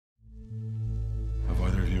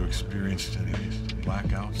experienced any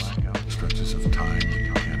blackouts, stretches of time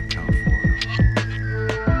you can't account for?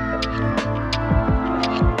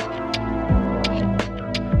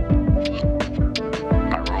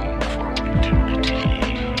 I roam for eternity,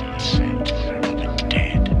 said the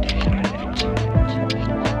dead.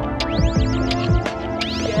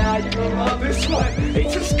 Yeah, you're gonna love this one.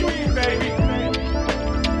 It's a scream, baby.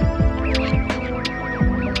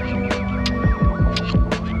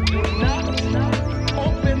 Do not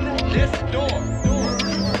open this door.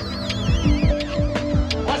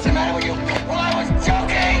 What's the matter with you people? I was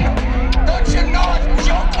joking! Don't you know it's a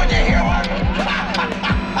joke when you hear one?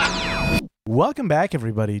 Welcome back,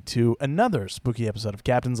 everybody, to another spooky episode of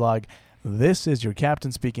Captain's Log. This is your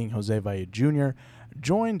captain speaking, Jose Valle Jr.,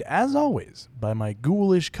 joined, as always, by my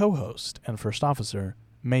ghoulish co-host and first officer,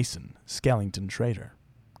 Mason Skellington Schrader.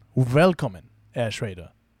 Welcome, Schrader.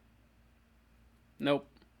 Nope.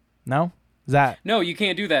 No? Is that... No, you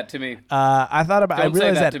can't do that to me. I thought about... Don't I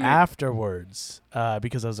realized say that that to me. afterwards,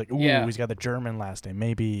 because I was like, ooh, Yeah. he's got the German last name.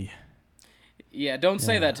 Maybe... Yeah, don't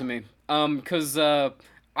say that to me. Because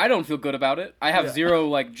I don't feel good about it. I have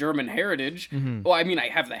zero, German heritage. Well, I mean, I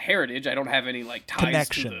have the heritage. I don't have any, ties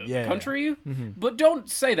Connection. to the Yeah. country. But don't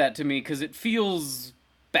say that to me, because it feels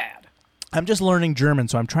bad. I'm just learning German,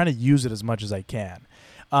 so I'm trying to use it as much as I can.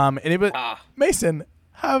 Mason,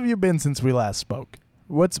 how have you been since we last spoke?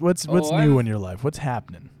 What's new in your life? What's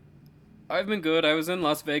happening? I've been good. I was in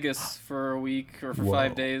Las Vegas for a week or for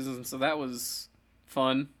 5 days, and so that was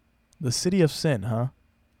fun. The city of sin, huh?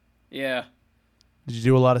 Yeah. Did you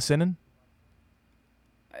do a lot of sinning?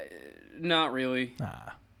 Not really.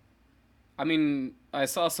 I mean, I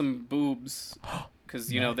saw some boobs,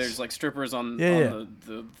 because, Nice. there's, strippers on Yeah.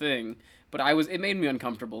 the thing. But it made me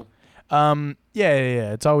uncomfortable. Yeah.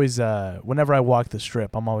 It's always, whenever I walk the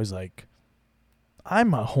strip, I'm always like,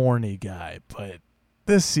 I'm a horny guy, but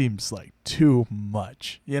this seems like too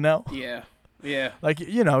much, you know? Yeah. Yeah.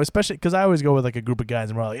 Especially because I always go with, a group of guys,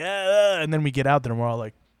 and we're all like, and then we get out there, and we're all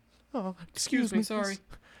like, oh, excuse me, sorry.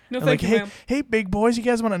 No, And thank you, hey, ma'am. hey, big boys, you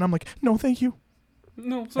guys want it? And I'm like, no, thank you.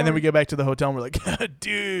 No, sorry. And then we get back to the hotel, and we're like,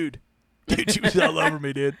 dude, you was all over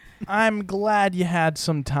me, dude. I'm glad you had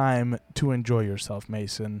some time to enjoy yourself,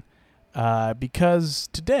 Mason, because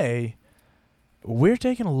today we're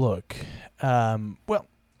taking a look. I'm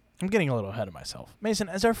getting a little ahead of myself. Mason,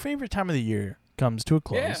 as our favorite time of the year comes to a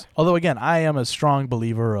close, Yeah. although, again, I am a strong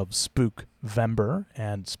believer of Spookvember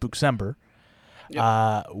and Spookcember,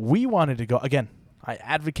 we wanted to go, again, I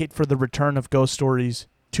advocate for the return of ghost stories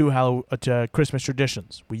to Christmas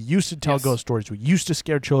traditions. We used to tell ghost stories. We used to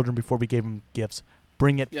scare children before we gave them gifts.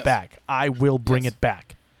 Bring it back. I will bring it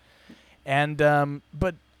back. And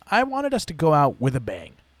but I wanted us to go out with a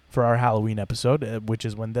bang for our Halloween episode, which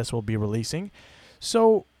is when this will be releasing.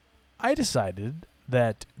 So I decided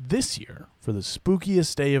that this year, for the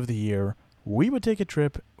spookiest day of the year, we would take a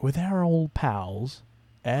trip with our old pals,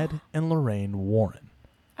 Ed and Lorraine Warren.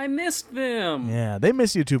 I missed them. Yeah, they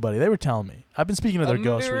miss you too, buddy. They were telling me. I've been speaking to their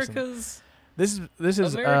ghosts recently. This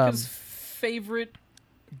is America's favorite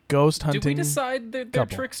ghost hunting. Did we decide they're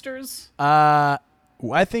couple. tricksters? I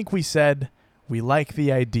think we said we like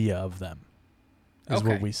the idea of them. Is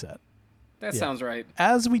what Okay. we said. That sounds right.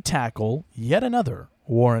 As we tackle yet another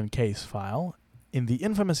Warren case file in the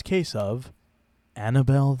infamous case of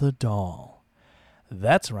Annabelle the doll.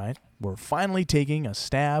 That's right. We're finally taking a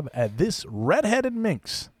stab at this red-headed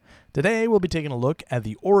minx. Today, we'll be taking a look at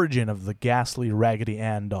the origin of the ghastly Raggedy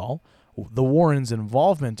Ann doll, the Warrens'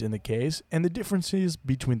 involvement in the case, and the differences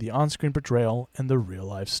between the on-screen portrayal and the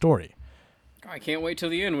real-life story. I can't wait till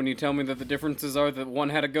the end when you tell me that the differences are that one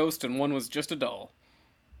had a ghost and one was just a doll.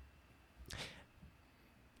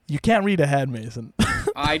 You can't read ahead, Mason.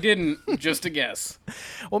 I didn't, just a guess.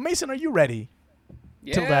 Well, Mason, are you ready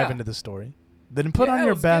Yeah. to dive into the story? Then put on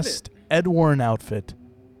your let's get best Ed Warren outfit,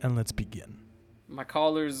 and let's begin. My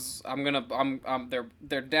collars,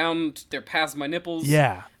 they're down, they're past my nipples.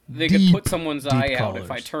 Yeah. They deep, could put someone's deep eye collars. out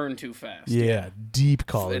if I turn too fast. Yeah, deep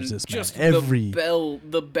collars, And this man. just Every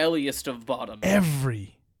the belliest of bottoms.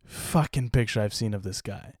 every fucking picture I've seen of this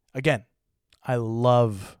guy. Again, I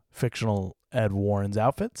love fictional Ed Warren's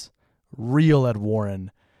outfits. Real Ed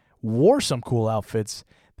Warren wore some cool outfits.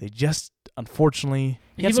 They just, unfortunately...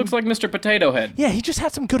 He looks like Mr. Potato Head. Yeah, he just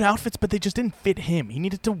had some good outfits, but they just didn't fit him. He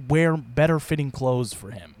needed to wear better fitting clothes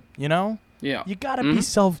for him, you know? Yeah. You gotta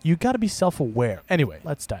be self-aware. Anyway,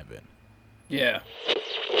 let's dive in. Yeah.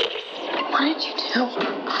 What did you do?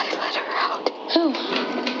 I let her out. Who?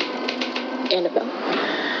 Annabelle.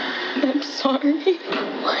 I'm sorry.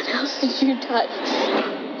 What else did you touch?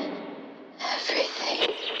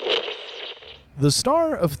 Everything. The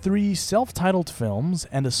star of 3 self-titled films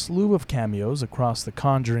and a slew of cameos across the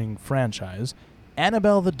Conjuring franchise,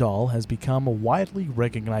 Annabelle the doll has become a widely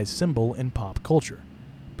recognized symbol in pop culture.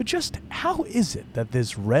 But just how is it that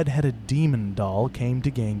this red-headed demon doll came to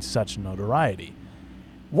gain such notoriety?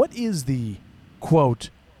 What is the, quote,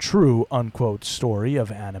 true, unquote, story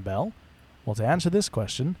of Annabelle? Well, to answer this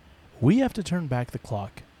question, we have to turn back the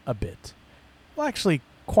clock a bit. Well, actually,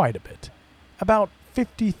 quite a bit. About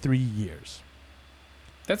 53 years.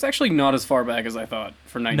 That's actually not as far back as I thought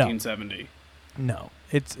for 1970. No.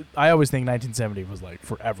 I always think 1970 was like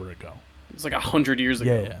forever ago. It's like 100 years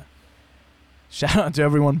ago. Yeah. Shout out to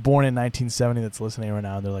everyone born in 1970 that's listening right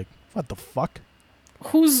now. And they're like, what the fuck?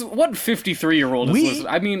 What 53-year-old is listening?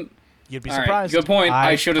 I mean, you'd be all right, surprised. good point.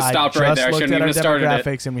 I should have stopped right there. I shouldn't even have started it.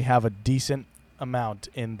 Demographics, and we have a decent amount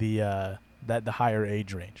in the higher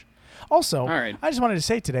age range. Also, all right. I just wanted to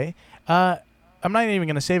say today, I'm not even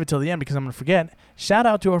going to save it till the end because I'm going to forget. Shout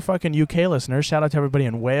out to our fucking UK listeners. Shout out to everybody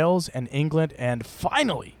in Wales and England. And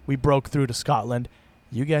finally, we broke through to Scotland.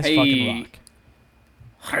 You guys fucking rock.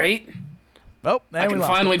 Right? Oh, I can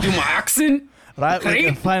finally do my accent. Right, we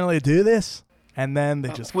can finally do this. And then they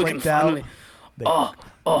just clicked out.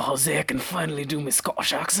 Jose, I can finally do my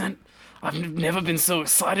Scottish accent. I've never been so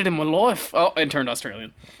excited in my life. Oh, and turned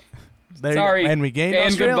Australian. Sorry. And we gained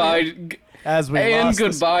and Australia. Goodbye. And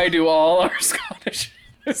goodbye to all our Scottish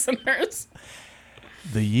listeners.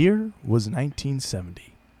 The year was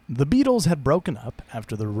 1970. The Beatles had broken up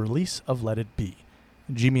after the release of Let It Be.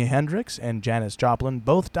 Jimi Hendrix and Janis Joplin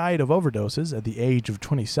both died of overdoses at the age of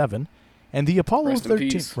 27, and the Apollo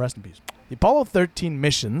 13 rest in peace. The Apollo 13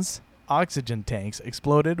 mission's oxygen tanks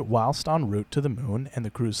exploded whilst en route to the moon, and the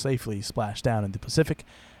crew safely splashed down in the Pacific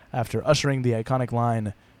after ushering the iconic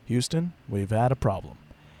line, "Houston, we've had a problem."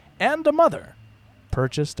 And a mother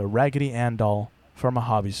purchased a Raggedy Ann doll from a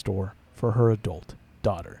hobby store for her adult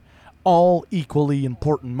daughter. All equally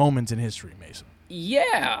important moments in history, Mason.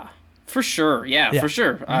 Yeah, for sure. Yeah, for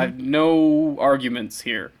sure. Mm-hmm. No arguments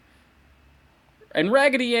here. And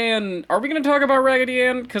Raggedy Ann, are we going to talk about Raggedy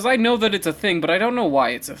Ann? Because I know that it's a thing, but I don't know why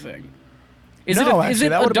it's a thing. Is it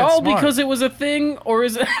a doll because it was a thing, or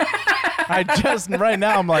is it... Right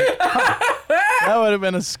now I'm like, that would have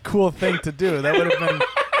been a cool thing to do. That would have been...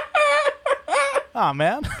 Oh,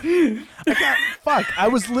 man. I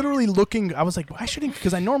was literally looking. I was like, I shouldn't,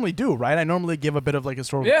 because I normally do, right? I normally give a bit of like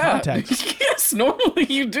historical context. Yes, normally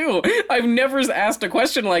you do. I've never asked a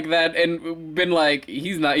question like that and been like,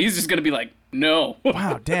 he's just going to be like, no.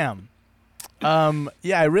 Wow, damn.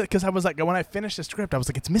 Yeah, because I was like, when I finished the script, I was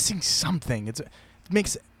like, it's missing something. It's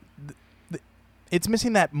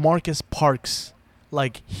missing that Marcus Parks,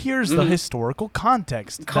 like, here's the historical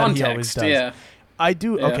context that he always does. Yeah. I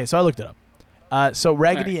do. Yeah. Okay, so I looked it up. So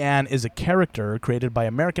Raggedy Ann is a character created by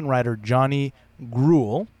American writer Johnny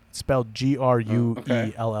Gruelle, spelled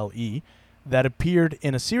Gruelle, that appeared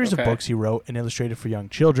in a series of books he wrote and illustrated for young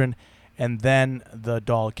children, and then the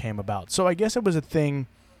doll came about. So I guess it was a thing.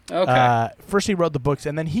 First he wrote the books,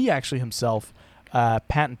 and then he actually himself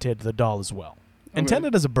patented the doll as well.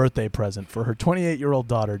 Intended as a birthday present for her 28-year-old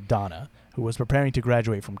daughter, Donna, who was preparing to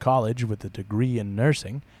graduate from college with a degree in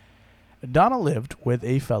nursing. Donna lived with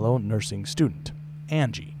a fellow nursing student,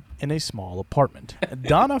 Angie, in a small apartment.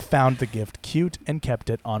 Donna found the gift cute and kept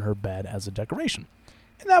it on her bed as a decoration.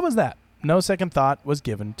 And that was that. No second thought was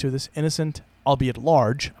given to this innocent, albeit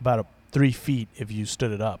large, about 3 feet if you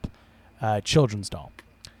stood it up, children's doll.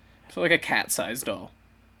 So like a cat-sized doll.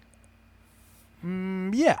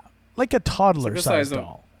 Yeah, like a toddler-sized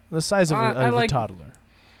doll. The size of a toddler.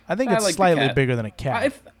 I think it's slightly bigger than a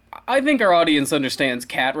cat. I think our audience understands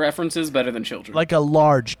cat references better than children. Like a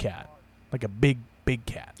large cat. Like a big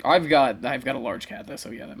cat. I've got a large cat, though,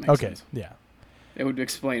 so yeah, that makes sense. Okay, yeah. It would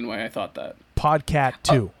explain why I thought that. Podcat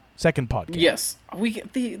 2. Second podcast. Yes.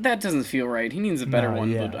 That doesn't feel right. He needs a better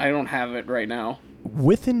one, but I don't have it right now.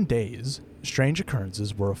 Within days, strange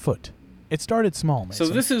occurrences were afoot. It started small, Mason.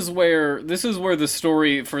 So this is where the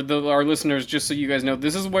story, for our listeners, just so you guys know,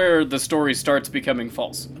 this is where the story starts becoming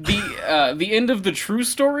false. The end of the true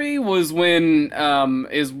story was when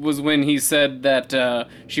he said that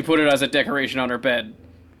she put it as a decoration on her bed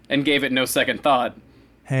and gave it no second thought.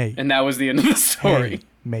 Hey. And that was the end of the story. Hey,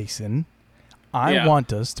 Mason, I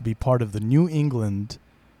want us to be part of the New England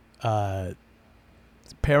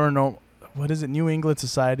paranormal. What is it? New England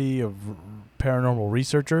Society of Paranormal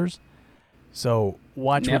Researchers. So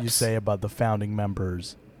watch what you say about the founding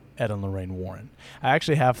members, Ed and Lorraine Warren. I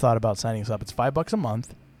actually have thought about signing us up. It's $5 a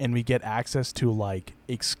month, and we get access to like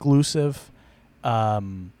exclusive,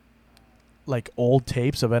 like old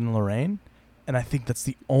tapes of Ed and Lorraine, And I think that's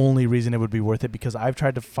the only reason it would be worth it, because I've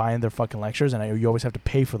tried to find their fucking lectures, and you always have to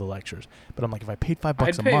pay for the lectures. But I'm like, if I paid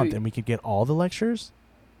 $5 a month and we could get all the lectures,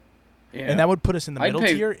 and that would put us in the middle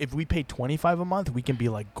tier. If we pay $25 a month, we can be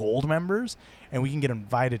like gold members, and we can get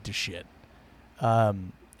invited to shit. Well,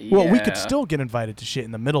 we could still get invited to shit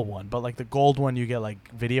in the middle one, but like the gold one, you get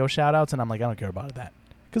like video shout outs, and I'm like, I don't care about that.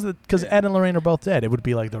 Because Ed and Lorraine are both dead. It would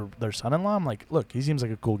be like their son-in-law. I'm like, look, he seems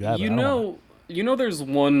like a cool guy. You know, there's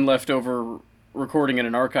one leftover recording in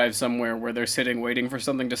an archive somewhere where they're sitting waiting for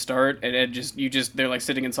something to start, and Ed they're like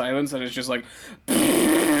sitting in silence, and it's just like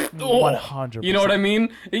 100%. You know what I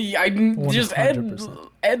mean? Ed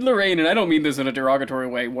Lorraine, and I don't mean this in a derogatory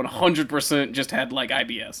way, 100% just had like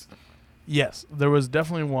IBS. Yes, there was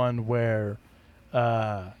definitely one where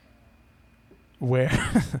yeah, like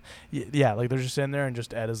they're just sitting there, and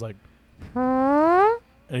just Ed is like, and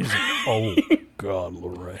he's like, oh God,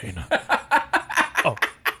 Lorraine. Oh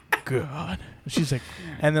God. And she's like,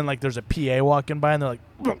 and then like there's a PA walking by, and they're like,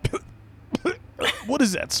 what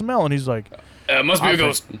is that smell? And he's like, it must be a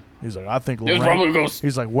ghost. He's like, I think Lorraine. It's probably a ghost.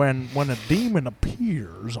 He's like, when a demon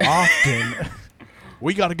appears, often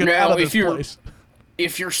we got to get out of this place.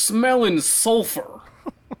 If you're smelling sulfur,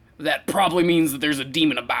 that probably means that there's a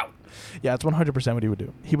demon about. Yeah, it's 100% what he would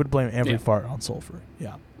do. He would blame every fart on sulfur.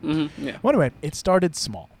 Yeah. Mm-hmm. Yeah. Well, anyway, it started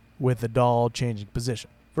small, with the doll changing position.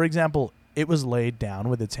 For example, it was laid down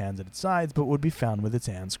with its hands at its sides, but would be found with its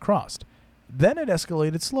hands crossed. Then it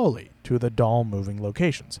escalated slowly to the doll moving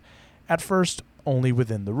locations, at first only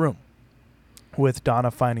within the room, with Donna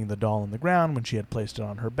finding the doll on the ground when she had placed it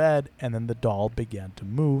on her bed, and then the doll began to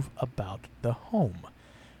move about the home.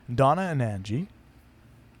 Donna and Angie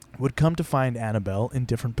would come to find Annabelle in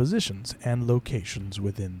different positions and locations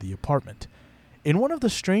within the apartment. In one of the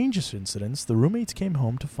strangest incidents, the roommates came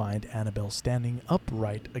home to find Annabelle standing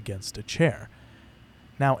upright against a chair.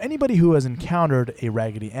 Now, anybody who has encountered a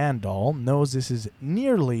Raggedy Ann doll knows this is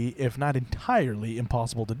nearly, if not entirely,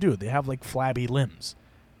 impossible to do. They have, like, flabby limbs.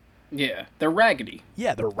 Yeah, they're raggedy.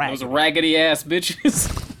 Yeah, they're raggedy. Those raggedy-ass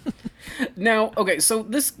bitches. Now, okay, so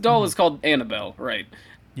this doll is called Annabelle, right?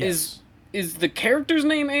 Yes. Is the character's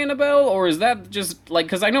name Annabelle, or is that just, like,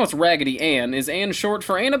 because I know it's Raggedy Ann. Is Ann short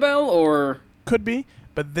for Annabelle, or...? Could be,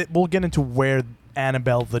 but we'll get into where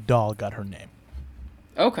Annabelle the doll got her name.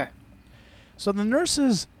 Okay. So the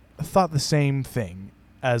nurses thought the same thing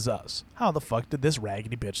as us. How the fuck did this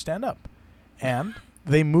raggedy bitch stand up? And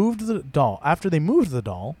they moved the doll. After they moved the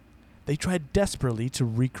doll, they tried desperately to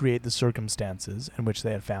recreate the circumstances in which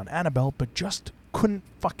they had found Annabelle, but just couldn't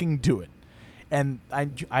fucking do it. And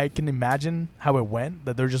I can imagine how it went,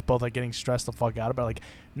 that they're just both like getting stressed the fuck out about it. Like,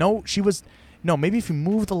 no, maybe if you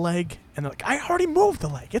move the leg, and they're like, I already moved the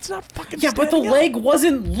leg. It's not fucking Yeah, but the up. leg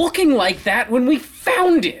wasn't looking like that when we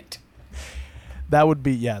found it. That would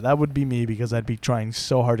be me, because I'd be trying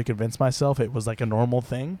so hard to convince myself it was like a normal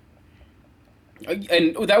thing.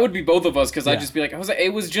 And that would be both of us, because I'd just be like, Jose,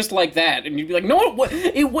 it was just like that. And you'd be like, no,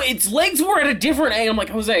 its legs were at a different angle. I'm like,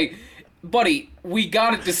 Jose, buddy, we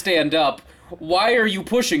got it to stand up. Why are you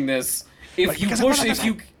pushing this? If you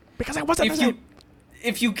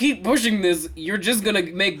keep pushing this, you're just gonna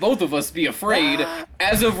make both of us be afraid.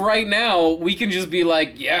 As of right now, we can just be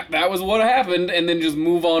like, yeah, that was what happened, and then just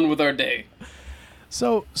move on with our day.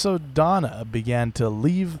 So Donna began to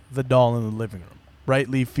leave the doll in the living room,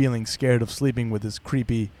 rightly feeling scared of sleeping with this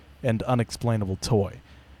creepy and unexplainable toy.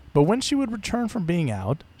 But when she would return from being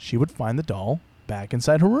out, she would find the doll back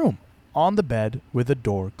inside her room, on the bed with the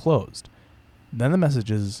door closed. Then the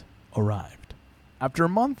messages arrived. After a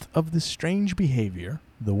month of this strange behavior,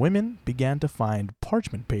 the women began to find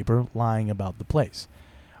parchment paper lying about the place.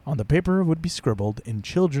 On the paper would be scribbled in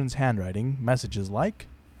children's handwriting messages like,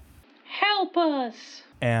 Help us!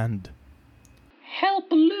 And Help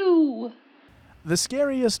Lou! the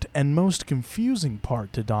scariest and most confusing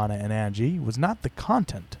part to Donna and Angie was not the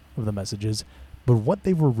content of the messages, but what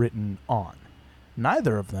they were written on.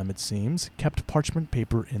 Neither of them, it seems, kept parchment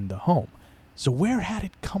paper in the home. So where had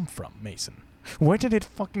it come from, Mason? Where did it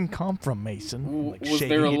fucking come from, Mason? Like Was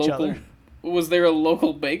there a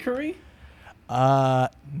local bakery?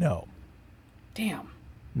 No. Damn.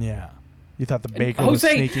 Yeah. You thought the baker was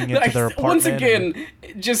sneaking into their apartment? Once again,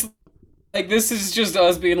 just like this is just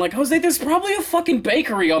us being like, Jose, there's probably a fucking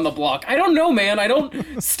bakery on the block. I don't know, man. I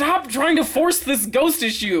don't stop trying to force this ghost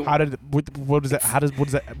issue. What is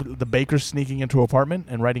that? The baker sneaking into an apartment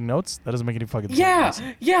and writing notes? That doesn't make any fucking sense.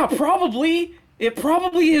 Yeah, probably. It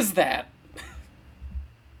probably is that.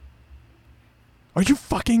 Are you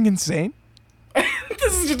fucking insane?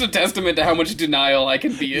 This is just a testament to how much denial I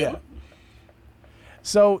can be in. Yeah.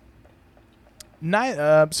 So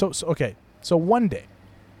one day,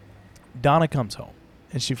 Donna comes home,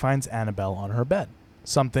 and she finds Annabelle on her bed,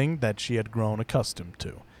 something that she had grown accustomed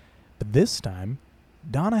to. But this time,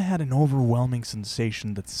 Donna had an overwhelming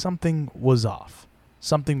sensation that something was off.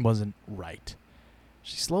 Something wasn't right.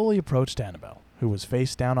 She slowly approached Annabelle, who was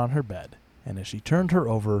face down on her bed, and as she turned her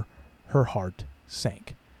over, her heart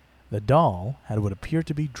sank. The doll had what appeared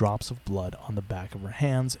to be drops of blood on the back of her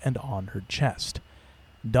hands and on her chest.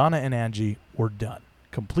 Donna and Angie were done.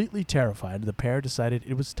 Completely terrified, the pair decided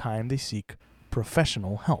it was time they seek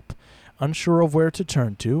professional help. Unsure of where to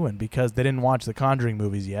turn to, and because they didn't watch the Conjuring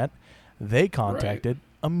movies yet, they contacted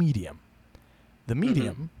a medium. The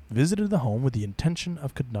medium visited the home with the intention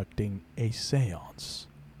of conducting a seance.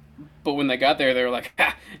 But when they got there, they were like,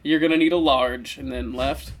 ha, you're going to need a large, and then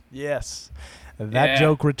left. Yes. That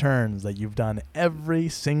joke returns that you've done every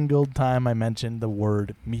single time I mentioned the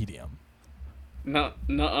word medium.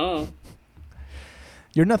 Nuh-uh.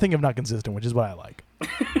 You're nothing if not consistent, which is what I like.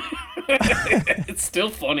 It's still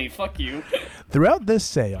funny. Fuck you. Throughout this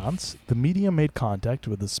seance, the medium made contact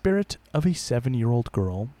with the spirit of a 7-year-old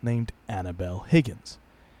girl named Annabelle Higgins.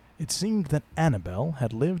 It seemed that Annabelle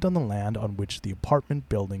had lived on the land on which the apartment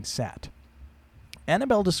building sat.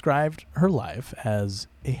 Annabelle described her life as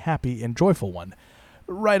a happy and joyful one,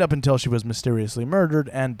 right up until she was mysteriously murdered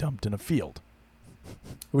and dumped in a field.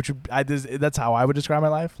 That's how I would describe my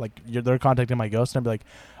life. Like, they're contacting my ghost, and I'd be like,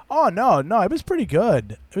 oh, no, it was pretty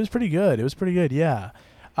good. It was pretty good, yeah.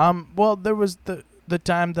 Well, there was the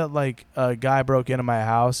time that, like, a guy broke into my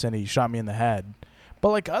house and he shot me in the head. But,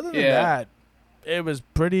 like, other than that, it was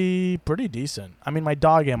pretty decent. I mean, my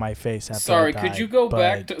dog ate my face after Sorry, I could died, you go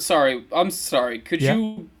back to... Sorry, I'm sorry. Could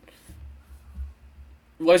you...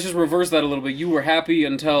 Let's just reverse that a little bit. You were happy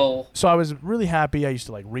until... So I was really happy. I used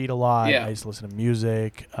to, like, read a lot. Yeah. I used to listen to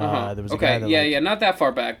music. There was a okay, guy that, not that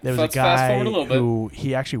far back. There was Let's a guy fast forward a little bit. who,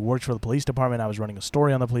 he actually worked for the police department. I was running a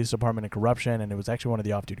story on the police department and corruption, and it was actually one of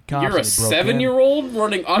the off-duty cops. You're a 7-year-old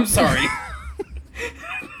running... I'm sorry.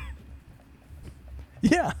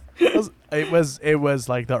 Yeah. It was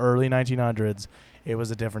like the early 1900s. It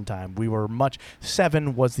was a different time. We were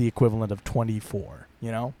 7 was the equivalent of 24,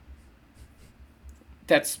 you know?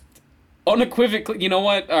 That's unequivocally... You know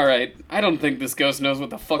what? All right. I don't think this ghost knows what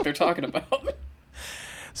the fuck they're talking about.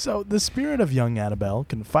 So the spirit of young Annabelle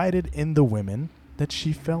confided in the women that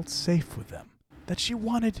she felt safe with them, that she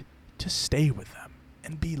wanted to stay with them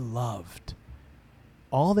and be loved.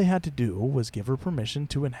 All they had to do was give her permission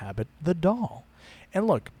to inhabit the doll. And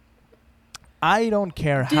look, I don't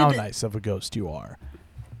care how nice of a ghost you are.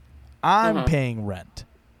 I'm paying rent.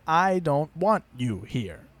 I don't want you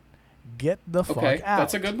here. Get the fuck out.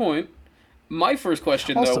 That's a good point. My first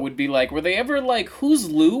question, Also, though, would be like, were they ever like, who's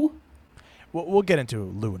Lou? We'll get into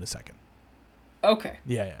Lou in a second. Okay.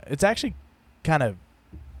 Yeah. It's actually kind of...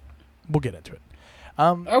 We'll get into it.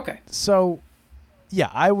 Okay. So,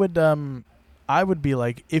 yeah, I would be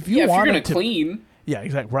like, if you if you're wanted gonna to... clean... Yeah,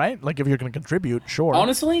 exactly, right? Like, if you're going to contribute, sure.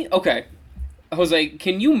 Honestly? Okay. Jose,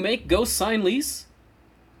 can you make ghosts sign leases?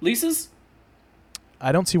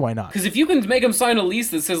 I don't see why not. Because if you can make them sign a lease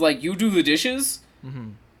that says, like, you do the dishes...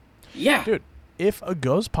 Yeah. Dude, if a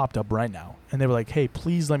ghost popped up right now, and they were like, hey,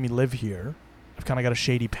 please let me live here. I've kind of got a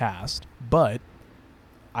shady past, but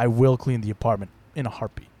I will clean the apartment in a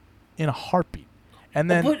heartbeat. And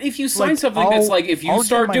then... But if you sign something that's like, if you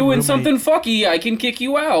start doing something fucky, I can kick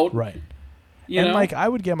you out. Right. You know? Like, I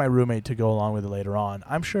would get my roommate to go along with it later on.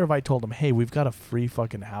 I'm sure if I told him, hey, we've got a free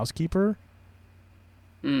fucking housekeeper,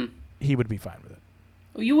 he would be fine with it.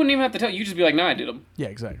 Well, you wouldn't even have to tell. You just be like, nah, I did them. Yeah,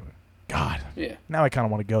 exactly. God. Yeah. Now I kind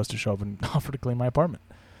of want a ghost to show up and offer to clean my apartment.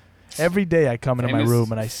 Every day I come into my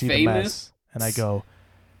room and I see the mess, and I go...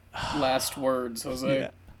 Last words, Jose. Yeah.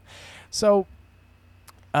 So,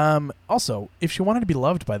 also, if she wanted to be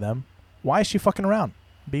loved by them, why is she fucking around?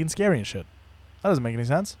 Being scary and shit. That doesn't make any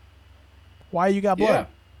sense. Why you got blood? Yeah.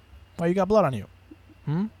 Why you got blood on you?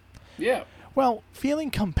 Yeah. Well,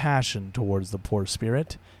 feeling compassion towards the poor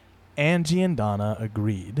spirit, Angie and Donna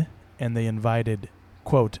agreed, and they invited,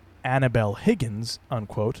 quote, Annabelle Higgins,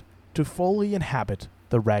 unquote, to fully inhabit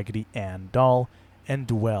the Raggedy Ann doll and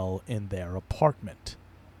dwell in their apartment.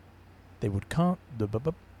 They would come.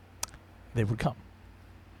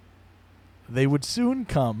 They would soon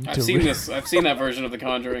come I've seen this. I've seen that version of The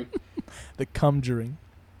Conjuring. The Conjuring.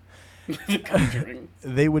 The Conjuring.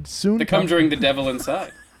 They would soon The Conjuring, the devil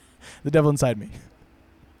inside. The devil inside me.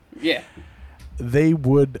 Yeah. They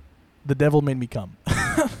would... The devil made me come.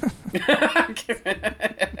 Yeah.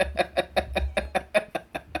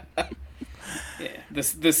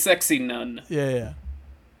 The sexy nun. Yeah.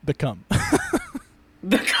 The cum.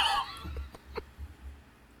 The cum.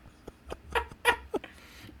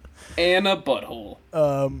 And a butthole.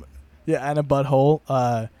 Yeah, and a butthole.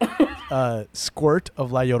 Squirt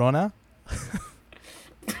of La Llorona.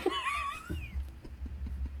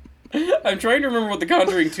 I'm trying to remember what the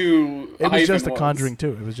Conjuring 2 It was hyphen just the Conjuring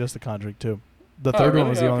 2. It was just the Conjuring 2. The third really? one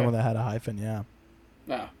was the only Okay. one that had a hyphen, yeah.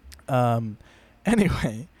 Ah.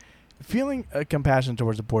 Anyway, feeling compassion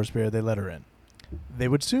towards the poor spirit, they let her in. They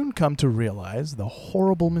would soon come to realize the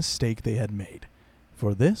horrible mistake they had made.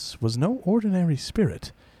 For this was no ordinary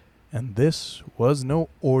spirit, and this was no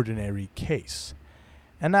ordinary case.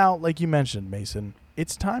 And now, like you mentioned, Mason,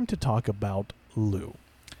 it's time to talk about Lou.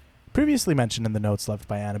 Previously mentioned in the notes left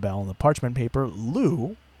by Annabelle on the parchment paper,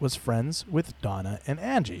 Lou was friends with Donna and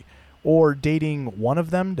Angie, or dating one of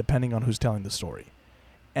them, depending on who's telling the story.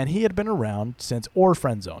 And he had been around since, or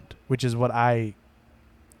friend-zoned, which is what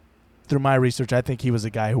through my research, I think he was a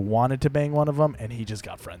guy who wanted to bang one of them, and he just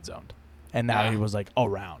got friend-zoned. And now he was, like,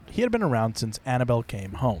 around. He had been around since Annabelle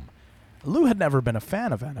came home. Lou had never been a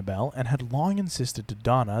fan of Annabelle and had long insisted to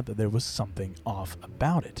Donna that there was something off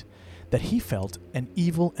about it, that he felt an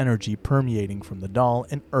evil energy permeating from the doll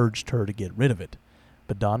and urged her to get rid of it.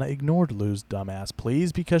 But Donna ignored Lou's dumbass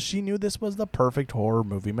pleas because she knew this was the perfect horror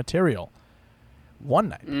movie material. One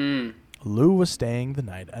night, Lou was staying the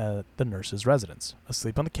night at the nurse's residence,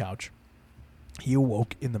 asleep on the couch. He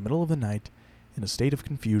awoke in the middle of the night in a state of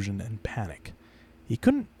confusion and panic. He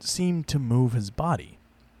couldn't seem to move his body.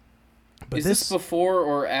 But Is this before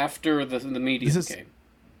or after the medium came?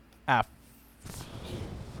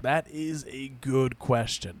 That is a good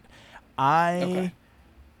question. I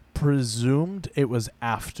presumed it was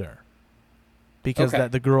after. Because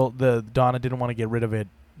that the Donna didn't want to get rid of it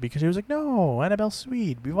because he was like, no, Annabelle's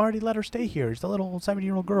sweet. We've already let her stay here. She's a little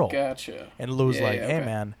 7-year-old girl. Gotcha. And Lou's hey,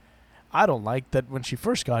 man, I don't like that when she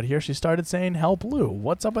first got here, she started saying, help Lou.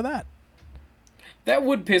 What's up with that? That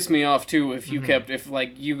would piss me off, too, if you had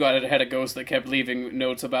a ghost that kept leaving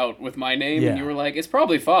notes with my name, and you were like, it's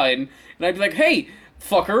probably fine. And I'd be like, hey,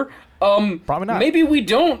 fucker, probably not. Maybe we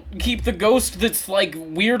don't keep the ghost that's, like,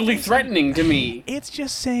 weirdly threatening to me. It's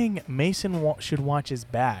just saying Mason should watch his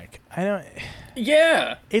back. I don't...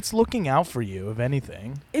 Yeah. It's looking out for you, if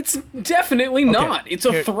anything. It's definitely not. It's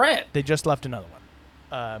a threat. They just left another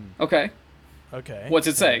one. Okay. What's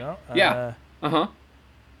it say? Yeah.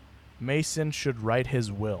 Mason should write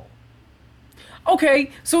his will. Okay,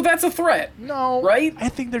 so that's a threat. No. Right? I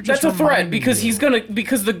think they're just That's a threat because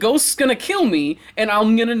because the ghost's gonna kill me and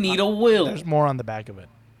I'm gonna need a will. There's more on the back of it.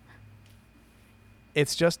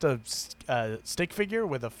 It's just a stick figure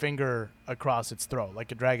with a finger across its throat,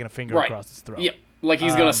 like a dragging a finger across its throat. Yeah, like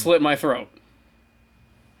he's gonna slit my throat.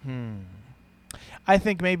 I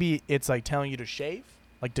think maybe it's like telling you to shave,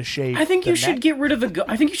 like to shave. I think you should neck. get rid of the.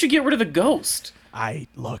 I think you should get rid of the ghost. I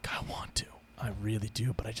want to. I really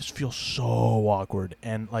do, but I just feel so awkward,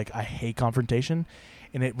 and like I hate confrontation,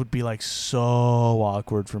 and it would be like so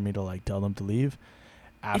awkward for me to like tell them to leave.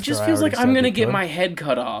 It just feels like I'm gonna get my head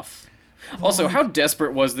cut off. Also, how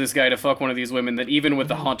desperate was this guy to fuck one of these women that even with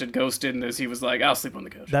the haunted ghost in this, he was like, I'll sleep on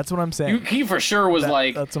the couch. That's what I'm saying. He for sure was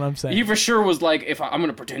like... That's what I'm saying. He for sure was like, if I'm going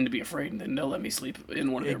to pretend to be afraid, and then they'll let me sleep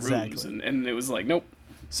in one of their rooms. And it was like, nope.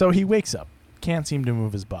 So he wakes up. Can't seem to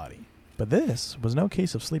move his body. But this was no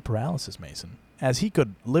case of sleep paralysis, Mason. As he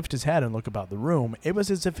could lift his head and look about the room, it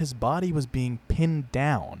was as if his body was being pinned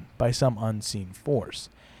down by some unseen force.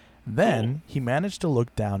 Then he managed to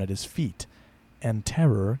look down at his feet, and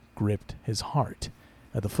terror gripped his heart.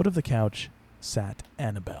 At the foot of the couch sat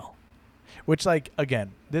Annabelle. Which, like,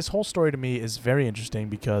 again, this whole story to me is very interesting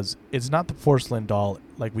because it's not the porcelain doll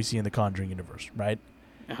like we see in the Conjuring universe, right?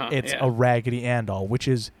 It's a Raggedy Ann doll, which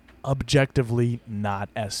is objectively not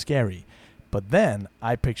as scary. But then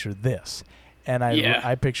I picture this. And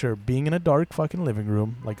I picture being in a dark fucking living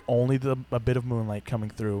room, like only a bit of moonlight coming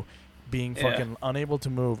through, being fucking unable to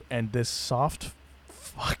move, and this soft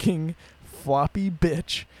fucking floppy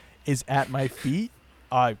bitch is at my feet.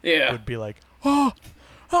 I would be like, oh.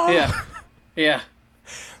 Yeah.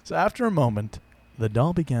 So after a moment, the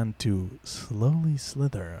doll began to slowly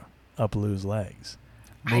slither up Lou's legs.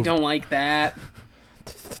 I don't like that.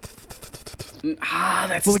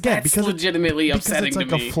 That's because legitimately upsetting to me.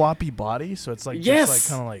 Because it's like a floppy body, so it's like just like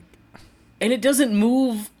kind of like... And it doesn't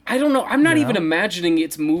move. I don't know. I'm not even imagining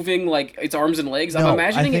it's moving like its arms and legs. I'm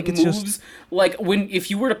imagining it moves like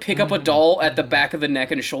if you were to pick up a doll at the back of the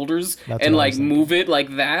neck and shoulders and like move it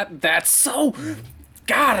like that. That's so...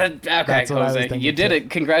 God, okay, Jose, you did it.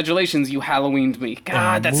 Congratulations, you Halloweened me.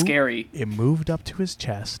 God, that's scary. It moved up to his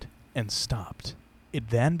chest and stopped. It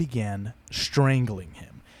then began strangling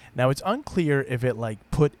him. Now, it's unclear if it, like,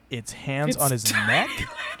 put its hands on his neck.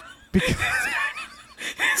 Because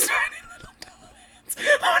his tiny little hands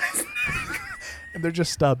on his neck. And they're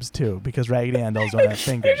just stubs too, because Raggedy Ann dolls don't have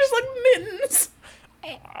fingers. They're just like mittens.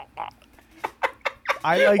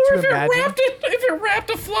 I like Or to imagine. if it wrapped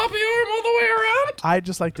a floppy arm all the way around. I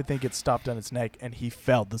just like to think it stopped on its neck, and he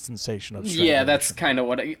felt the sensation of. Yeah, that's kind of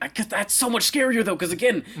what. Cause that's so much scarier though. Because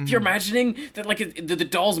again, if you're imagining that like the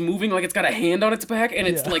doll's moving, like it's got a hand on its back, and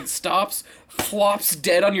it's like stops, flops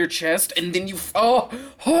dead on your chest, and then you. Oh,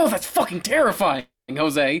 that's fucking terrifying,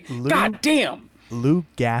 Jose. God damn. Lou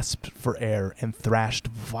gasped for air and thrashed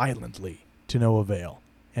violently, to no avail,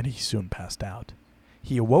 and he soon passed out.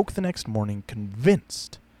 He awoke the next morning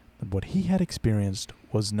convinced that what he had experienced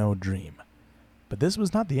was no dream. But this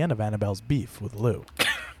was not the end of Annabelle's beef with Lou.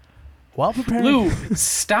 While preparing... Lou,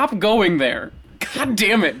 stop going there. God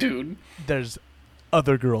damn it, dude. There's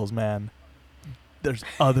other girls, man. There's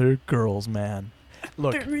other girls, man.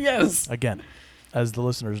 Look, yes. Again, as the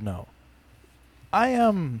listeners know, I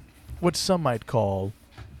am what some might call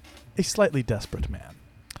a slightly desperate man.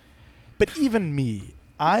 But even me,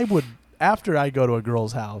 I would... After I go to a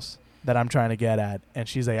girl's house that I'm trying to get at, and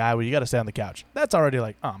she's like, well, you got to stay on the couch. That's already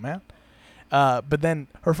like, oh, man. But then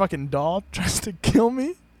her fucking doll tries to kill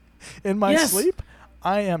me in my sleep.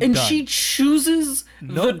 I am and done. she chooses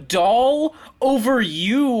the doll over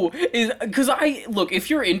you. Because look,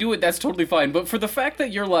 if you're into it, that's totally fine. But for the fact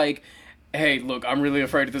that you're like, hey, look, I'm really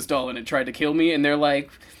afraid of this doll, and it tried to kill me, and they're like,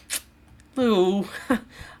 Lou,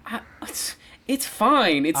 it's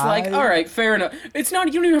fine. It's like, all right, fair enough. It's not,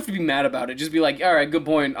 you don't even have to be mad about it. Just be like, all right, good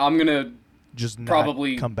point. I'm going to just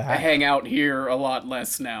probably come back. Hang out here a lot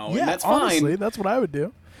less now. Yeah, and that's honestly, fine. that's what I would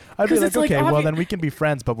do. I'd be like, okay, well, then we can be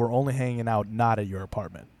friends, but we're only hanging out not at your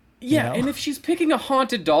apartment. Yeah, you know? and if she's picking a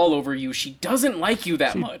haunted doll over you, she doesn't like you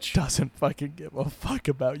that much. She doesn't fucking give a fuck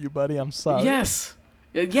about you, buddy. I'm sorry. Yes.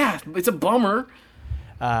 Yeah, it's a bummer.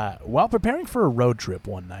 While preparing for a road trip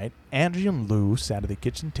one night, Angie and Lou sat at the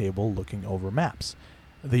kitchen table looking over maps.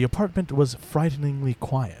 The apartment was frighteningly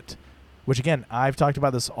quiet, which, again, I've talked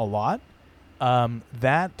about this a lot.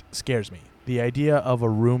 That scares me. The idea of a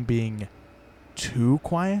room being too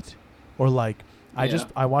quiet, or like,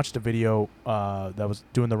 I watched a video that was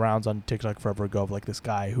doing the rounds on TikTok forever ago of like this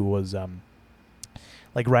guy who was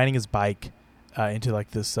like riding his bike into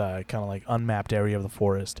like this kind of like unmapped area of the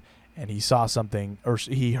forest, and he saw something, or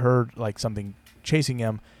he heard like something chasing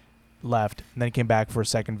him, left, and then he came back for a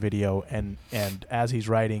second video, and as he's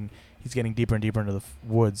riding, he's getting deeper and deeper into the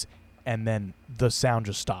woods, and then the sound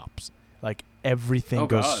just stops. Like everything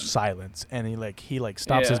goes silence, and he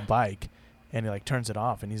stops his bike, and he like turns it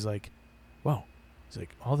off, and he's like, whoa. He's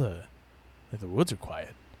like, all the woods are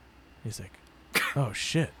quiet. He's like, oh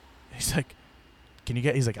shit. He's like,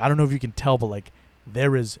 he's like, I don't know if you can tell, but like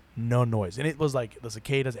there is no noise. And it was like the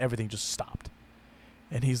cicadas, everything just stopped.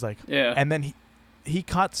 And he's like, and then he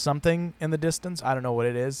caught something in the distance. I don't know what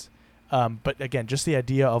it is. But again, just the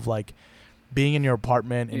idea of like being in your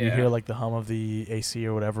apartment and you hear like the hum of the AC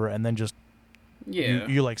or whatever, and then just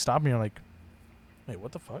you like stop and you're like, wait,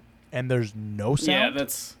 what the fuck? And there's no sound. Yeah,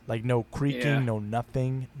 that's like no creaking, no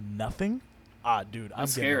nothing. Ah, dude, I'm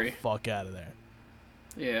scary. getting the fuck out of there.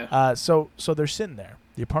 Yeah. So they're sitting there.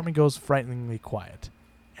 The apartment goes frighteningly quiet,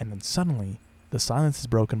 and then suddenly the silence is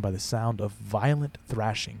broken by the sound of violent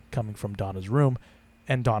thrashing coming from Donna's room,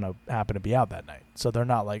 and Donna happened to be out that night. So they're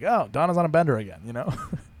not like, oh, Donna's on a bender again, you know?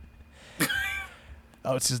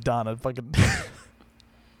 Oh, it's just Donna fucking...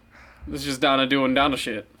 It's just Donna doing Donna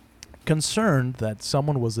shit. Concerned that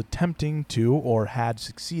someone was attempting to or had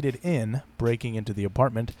succeeded in breaking into the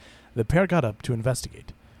apartment, the pair got up to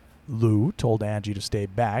investigate. Lou told Angie to stay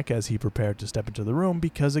back as he prepared to step into the room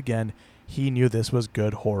because, again, he knew this was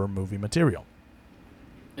good horror movie material.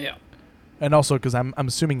 Yeah. And also because I'm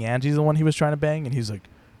assuming Angie's the one he was trying to bang, and he's like,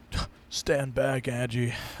 stand back,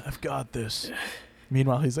 Angie. I've got this.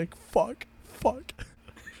 Meanwhile, he's like, fuck.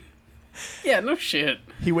 Yeah, no shit.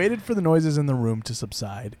 He waited for the noises in the room to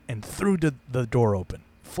subside and threw the door open,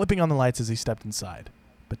 flipping on the lights as he stepped inside.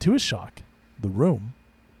 But to his shock, the room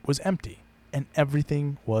was empty, and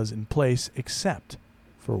everything was in place except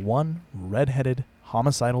for one red-headed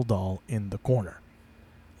homicidal doll in the corner.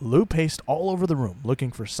 Lou paced all over the room,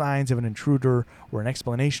 looking for signs of an intruder or an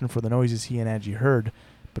explanation for the noises he and Angie heard,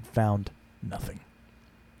 but found nothing.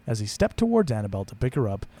 As he stepped towards Annabelle to pick her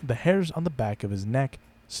up, the hairs on the back of his neck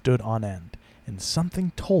stood on end, and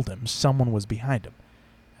something told him someone was behind him.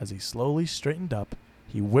 As he slowly straightened up,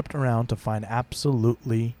 he whipped around to find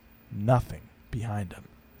absolutely nothing behind him.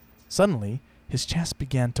 Suddenly, his chest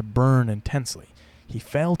began to burn intensely. He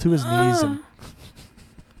fell to his knees and...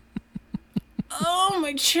 Oh,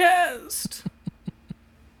 my chest!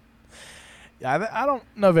 Yeah, I don't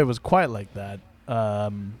know if it was quite like that,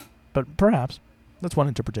 but perhaps. That's one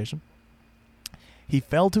interpretation. He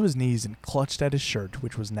fell to his knees and clutched at his shirt,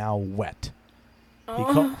 which was now wet.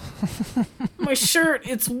 My shirt,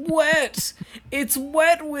 it's wet. It's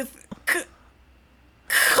wet with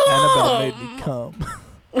Annabelle made me come.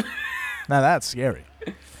 Now that's scary.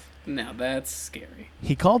 Now that's scary.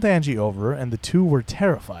 He called Angie over, and the two were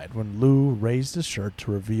terrified when Lou raised his shirt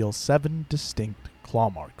to reveal 7 distinct claw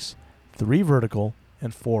marks, 3 vertical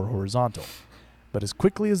and 4 horizontal. But as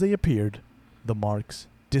quickly as they appeared, the marks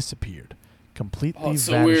disappeared, completely Oh, it's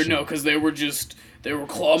so vanishing. weird. No, because they were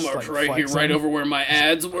claw It's marks like right here, flexing. right over where my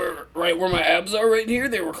abs were, right where my abs are right here.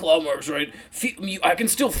 They were claw marks, right? I can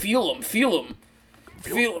still feel them. Feel them.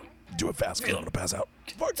 Do it fast, because I'm going to pass out.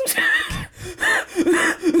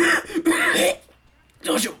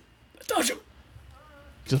 Touch him.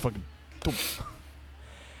 Just fucking...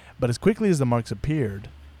 But as quickly as the marks appeared,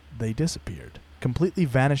 they disappeared, completely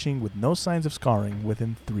vanishing with no signs of scarring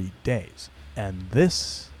within 3 days. And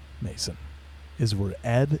this, Mason, is where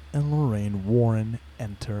Ed and Lorraine Warren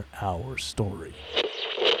enter our story.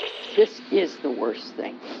 This is the worst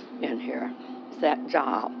thing in here. That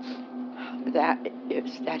doll. That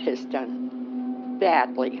has done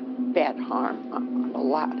bad harm on a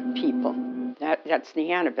lot of people. That's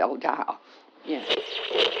the Annabelle doll. Yeah.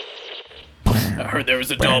 I heard there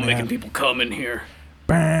was a doll making people come in here.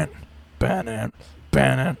 And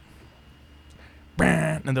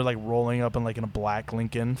they're like rolling up in like in a black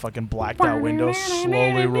Lincoln, fucking blacked out window,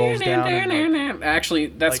 slowly rolls down. And, like, Actually,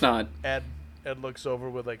 that's not. Ed looks over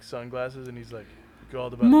with like sunglasses and he's like,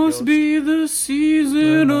 called about Must ghost. be the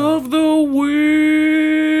season of the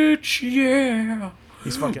witch, yeah.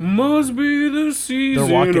 He's fucking. Must be the season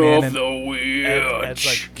walking in of and the witch. Ed's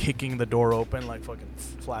like kicking the door open, like fucking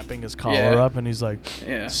flapping his collar Yeah. up, and he's like,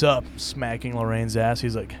 Yeah. "Sup?" Smacking Lorraine's ass.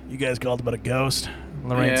 He's like, "You guys called about a ghost?" And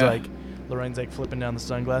Lorraine's like flipping down the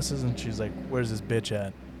sunglasses, and she's like, "Where's this bitch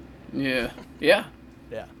at?" Yeah. Yeah.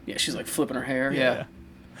 Yeah, she's like flipping her hair. Yeah.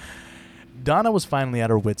 Donna was finally at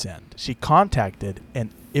her wit's end. She contacted an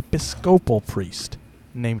Episcopal priest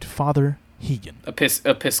named Father Hegan.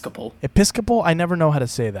 Episcopal. Episcopal? I never know how to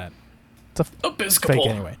say that. It's a Episcopal. fake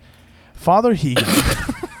anyway. Father Hegan,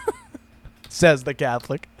 says the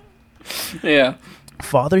Catholic. Yeah.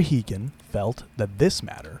 Father Hegan felt that this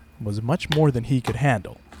matter was much more than he could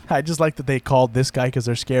handle. I just like that they called this guy because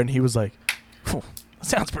they're scared, and he was like, "That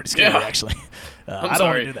sounds pretty scary, Yeah. actually. I'm I don't want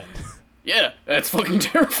sorry. to do that." Yeah, that's fucking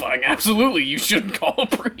terrifying. Absolutely, you shouldn't call a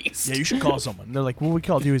priest. Yeah, you should call someone. And they're like, "Well, we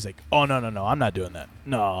called you." He's like, "Oh, no, I'm not doing that.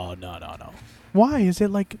 No. Why? Is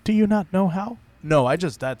it like, do you not know how?" No,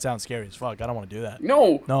 that sounds scary as fuck. I don't want to do that.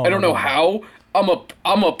 No, I don't know no. how. I'm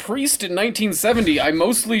a priest in 1970. I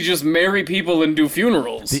mostly just marry people and do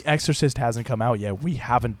funerals. The Exorcist hasn't come out yet. We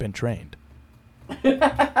haven't been trained.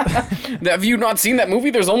 Have you not seen that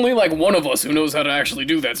movie? There's only like one of us who knows how to actually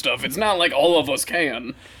do that stuff. It's not like all of us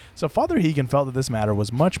can. So Father Hegan felt that this matter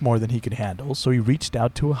was much more than he could handle, so he reached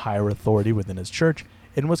out to a higher authority within his church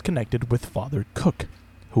and was connected with Father Cook,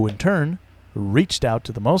 who in turn reached out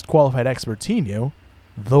to the most qualified experts he knew,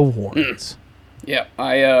 the Warrens. Yeah,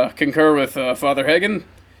 I concur with Father Hagen.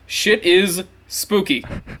 Shit is spooky.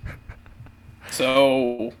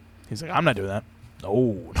 So He's like, "I'm not doing that."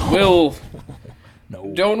 No. we'll... No.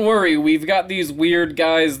 Don't worry, we've got these weird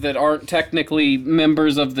guys that aren't technically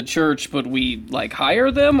members of the church, but we, like,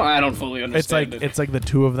 hire them? I don't fully understand it. It's like the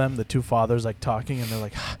two of them, the two fathers, like talking, and they're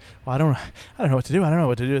like, "Well, I don't know what to do. I don't know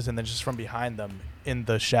what to do." And then just from behind them, in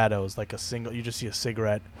the shadows, like you just see a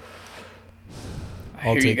cigarette.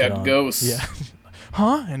 I hear you got ghosts. Yeah.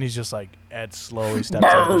 Huh? And he's just like, Ed slowly steps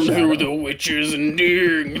out of Burn the shadow. through the witches and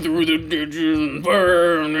dig through the ditches and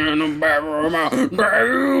burn in the barrel.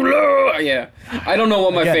 Yeah. I don't know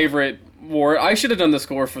what my Again. favorite war... I should have done the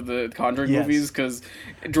score for the Conjuring Yes. movies, because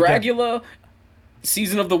Dracula,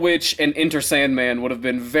 Season of the Witch, and Enter Sandman would have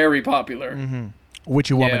been very popular. Mm-hmm.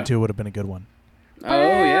 Witchy Woman Yeah. 2 would have been a good one. Oh,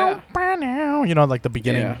 yeah. You know, like the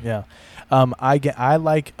beginning. Yeah. I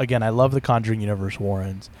love the Conjuring Universe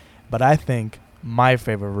Warrens, but I think my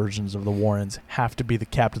favorite versions of the Warrens have to be the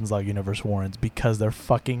Captain's Log Universe Warrens because they're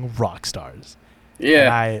fucking rock stars. Yeah. And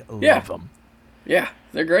I love them. Yeah,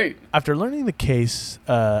 they're great. After learning the details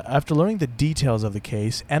of the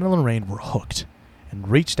case, Anna and Lorraine were hooked and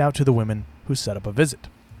reached out to the women who set up a visit.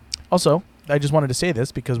 Also, I just wanted to say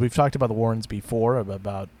this because we've talked about the Warrens before,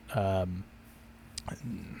 about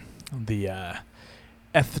the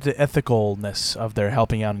ethicalness of their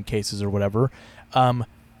helping out in cases or whatever.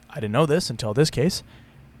 I didn't know this until this case.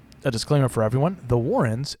 A disclaimer for everyone. The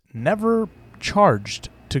Warrens never charged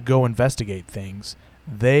to go investigate things.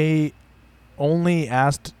 They only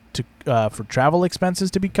asked for travel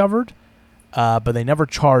expenses to be covered, but they never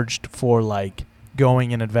charged for, like,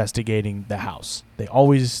 going and investigating the house. They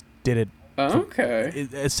always did it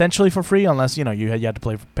essentially for free, unless you had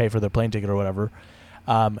to pay for their plane ticket or whatever.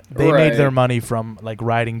 They made their money from like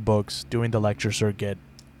writing books, doing the lecture circuit,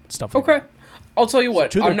 stuff like that. I'll tell you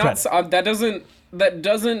what. So I'm not. That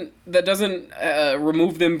doesn't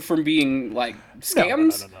remove them from being like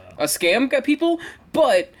scams. No. A scam got people,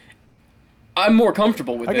 but I'm more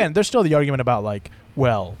comfortable with it. Again, there's still the argument about like,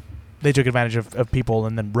 well, they took advantage of people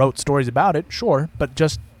and then wrote stories about it. Sure, but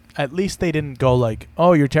just at least they didn't go like,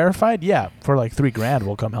 oh, you're terrified? Yeah, for like $3,000,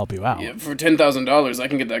 we'll come help you out. Yeah, for $10,000, I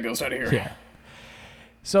can get that ghost out of here. Yeah.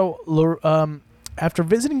 So, after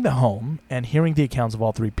visiting the home and hearing the accounts of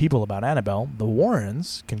all three people about Annabelle, the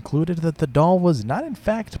Warrens concluded that the doll was not in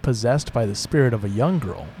fact possessed by the spirit of a young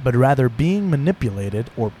girl, but rather being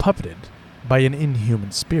manipulated or puppeted by an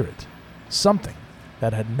inhuman spirit. Something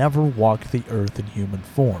that had never walked the earth in human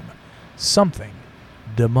form. Something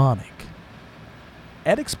demonic.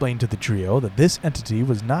 Ed explained to the trio that this entity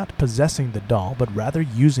was not possessing the doll, but rather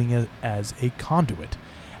using it as a conduit.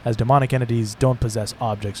 As demonic entities don't possess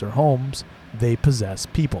objects or homes, they possess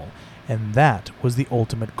people, and that was the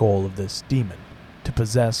ultimate goal of this demon, to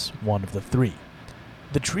possess one of the three.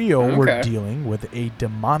 The trio were dealing with a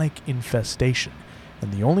demonic infestation,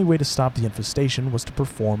 and the only way to stop the infestation was to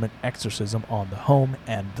perform an exorcism on the home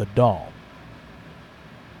and the doll.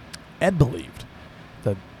 Ed believed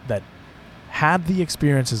that had the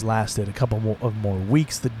experiences lasted a couple of more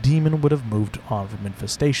weeks, the demon would have moved on from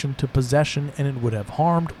infestation to possession, and it would have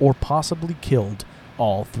harmed or possibly killed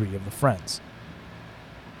all three of the friends.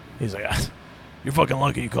 He's like, you're fucking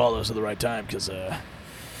lucky you called us at the right time, because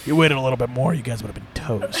you waited a little bit more, you guys would have been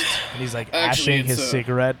toast. And he's like ashing his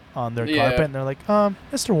cigarette on their carpet, and they're like,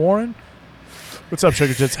 Mr. Warren, what's up,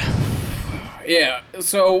 sugar tits? Yeah,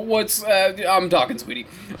 so what's, I'm talking, sweetie.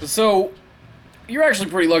 So, you're actually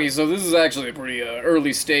pretty lucky, so this is actually a pretty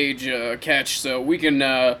early stage catch, so we can,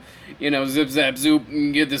 zip zap zoop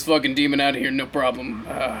and get this fucking demon out of here, no problem.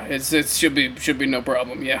 It should be no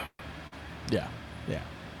problem, yeah. Yeah.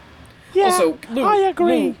 Yeah, also, Lou, I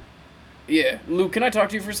agree. Lou, can I talk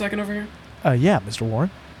to you for a second over here? Yeah, Mr.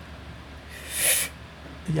 Warren.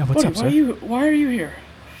 Yeah, what's up, sir? Why are you here?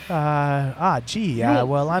 Well, I'm just...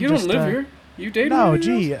 You don't live here? You dating? No,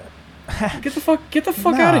 get the fuck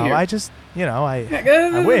out of here. I just,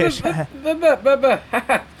 I wish.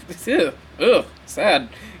 Ugh, sad.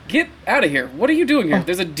 Get out of here. What are you doing here?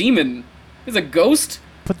 There's a demon. There's a ghost.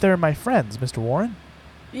 But they're my friends, Mr. Warren.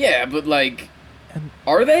 Yeah, but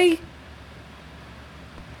are they?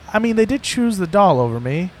 I mean, they did choose the doll over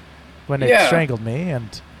me when it strangled me,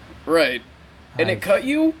 and... Right. And it cut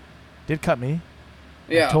you? Did cut me.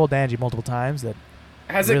 Yeah. I told Angie multiple times that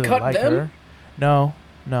Has I really it cut like them? her. No.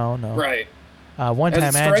 Right. One Has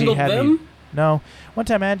time it Angie strangled had them? me... No. One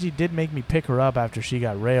time Angie did make me pick her up after she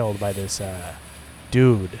got railed by this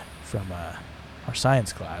dude from our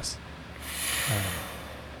science class.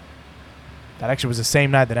 That actually was the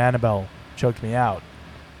same night that Annabelle choked me out.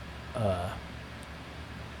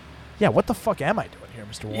 Yeah, what the fuck am I doing here,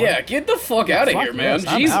 Mr. Warren? Yeah, get the fuck out of here, man.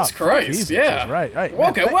 Yes, Jesus Christ. Yeah. Right.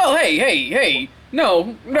 Okay, well, hey.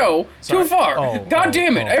 No, Sorry. too far. God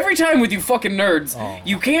damn it. oh. Every time with you fucking nerds,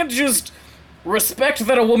 you can't just respect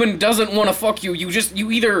that a woman doesn't want to fuck you.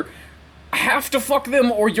 You either have to fuck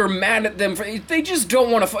them or you're mad at them. They just don't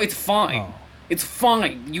want to fuck. It's fine. Oh. It's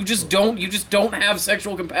fine. You just don't have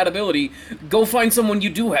sexual compatibility. Go find someone you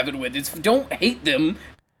do have it with. Don't hate them.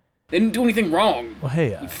 They didn't do anything wrong. Well,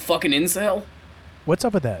 hey, you fucking incel. What's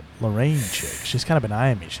up with that Lorraine chick? She's kind of been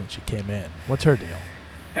eyeing me since she came in. What's her deal?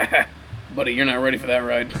 Buddy, you're not ready for that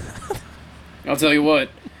ride. I'll tell you what.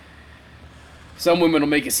 Some women will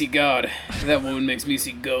make you see God. That woman makes me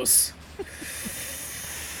see ghosts.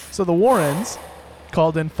 So the Warrens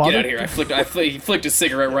called in Father... Get out of here. He flicked his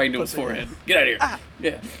cigarette right into his forehead. Get out of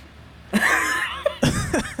here.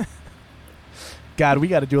 Yeah. God, we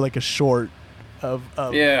got to do like a short of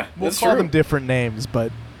yeah, we'll call them different names,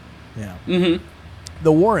 but yeah. Mm-hmm.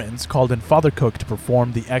 The Warrens called in Father Cook to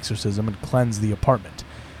perform the exorcism and cleanse the apartment.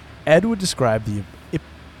 Ed would describe the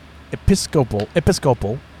episcopal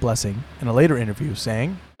blessing in a later interview,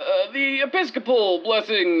 saying, The episcopal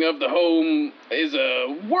blessing of the home is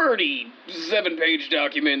a wordy 7-page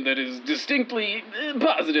document that is distinctly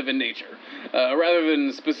positive in nature. Rather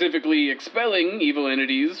than specifically expelling evil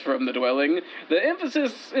entities from the dwelling, the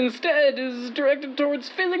emphasis instead is directed towards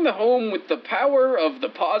filling the home with the power of the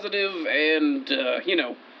positive and,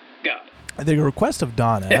 God. The request of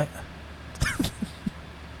Donna...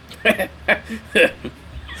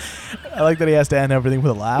 I like that he has to end everything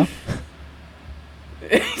with a laugh.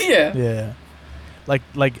 Yeah. Yeah.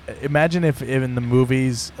 Like imagine if in the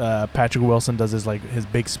movies Patrick Wilson does his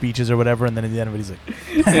big speeches or whatever, and then at the end of it he's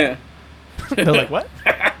like, Yeah. they're like, what?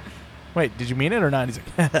 Wait, did you mean it or not? And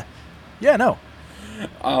he's like, yeah, no.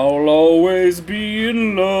 I'll always be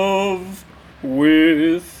in love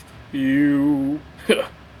with you.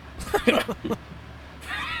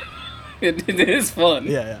 It is fun.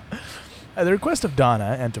 Yeah. At the request of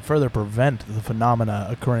Donna, and to further prevent the phenomena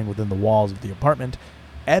occurring within the walls of the apartment,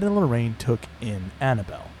 Ed and Lorraine took in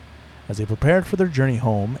Annabelle. As they prepared for their journey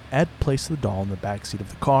home, Ed placed the doll in the back seat of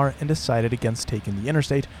the car and decided against taking the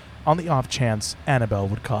interstate on the off chance Annabelle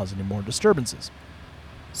would cause any more disturbances.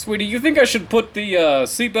 Sweetie, you think I should put the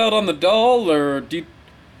seatbelt on the doll, or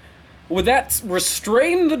would that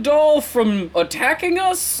restrain the doll from attacking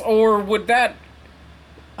us, or would that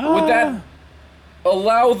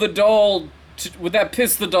allow the doll would that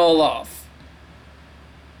piss the doll off?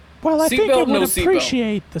 Well, I think Seatbelt, it would no seatbelt.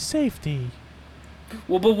 appreciate the safety.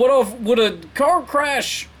 Well, but would a car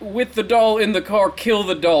crash with the doll in the car kill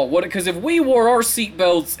the doll? Because if we wore our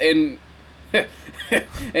seatbelts and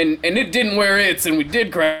and it didn't wear its and we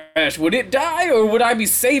did crash, would it die, or would I be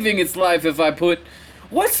saving its life if I put...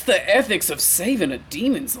 What's the ethics of saving a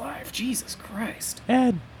demon's life? Jesus Christ.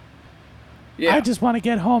 Ed, Yeah. I just want to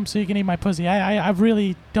get home so you can eat my pussy. I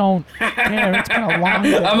really don't care. It's been a long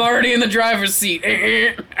day. I'm already in the driver's seat.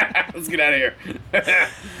 Let's get out of here.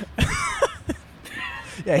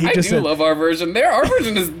 Yeah, he I just do said love our version. Our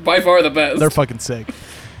version is by far the best. they're fucking sick.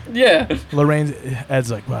 Yeah.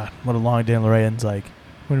 Ed's like, wow, what a long day. And Lorraine's like,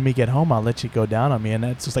 when we get home, I'll let you go down on me. And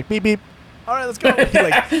Ed's just like, beep, beep. All right, let's go.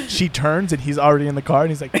 She turns and he's already in the car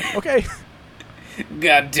and he's like, okay.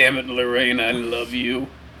 God damn it, Lorraine, I love you.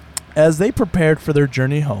 As they prepared for their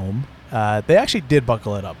journey home, they actually did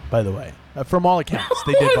buckle it up, by the way. From all accounts,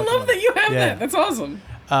 they did I buckle love it that up. you have that. That's awesome.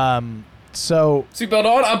 So Seatbelt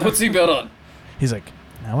on? I'll put seatbelt on. he's like,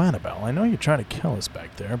 now, Annabelle, I know you're trying to kill us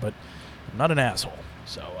back there, but I'm not an asshole.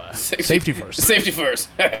 So safety first. Safety first.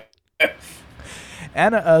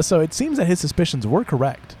 And so it seems that his suspicions were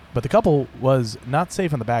correct, but the couple was not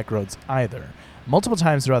safe on the back roads either. Multiple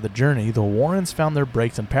times throughout the journey, the Warrens found their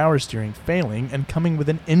brakes and power steering failing and coming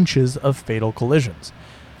within inches of fatal collisions.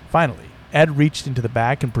 Finally, Ed reached into the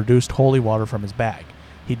back and produced holy water from his bag.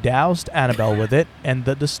 He doused Annabelle with it, and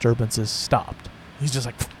the disturbances stopped. He's just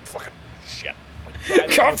like, fucking shit.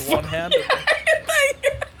 With one hand.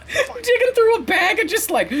 Digging through a bag and just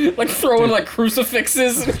like throwing like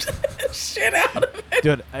crucifixes and shit out of it.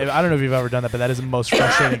 Dude, I don't know if you've ever done that, but that is the most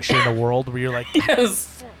frustrating shit in the world, where you're like,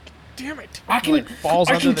 Yes. damn it. I can, Like, falls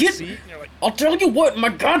I under can the get, seat, and you're like, I'll tell you what, my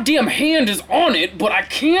goddamn hand is on it, but I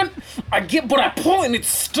can't, but I pull and it's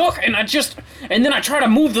stuck, and then I try to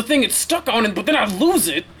move the thing it's stuck on it, but then I lose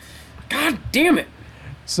it. God damn it.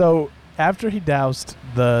 So, after he doused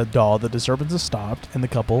the doll, the disturbances stopped, and the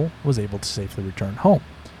couple was able to safely return home.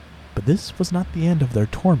 But this was not the end of their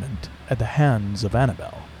torment at the hands of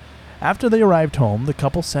Annabelle. After they arrived home, the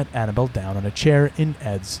couple set Annabelle down on a chair in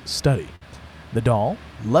Ed's study. The doll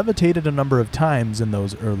levitated a number of times in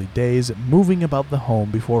those early days, moving about the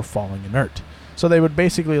home before falling inert. So they would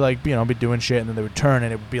basically be doing shit, and then they would turn,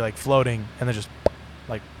 and it would be like floating, and then just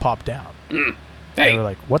pop down. Hey. They were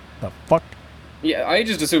like, what the fuck? Yeah, I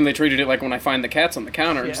just assume they treated it like when I find the cats on the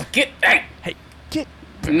counter. Yeah. Just hey, Get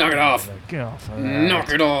knock it off. Get off of that. Knock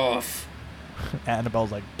it off.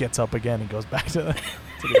 Annabelle's gets up again and goes back to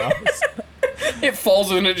the office. It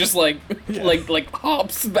falls and it just like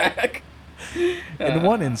hops back. In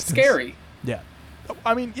one instance, Scary. Yeah,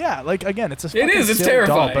 I mean, yeah. Again, it's a It is. It's silly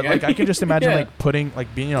terrifying. doll, but I can just imagine Yeah. putting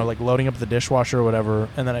being loading up the dishwasher or whatever,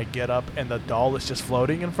 and then I get up and the doll is just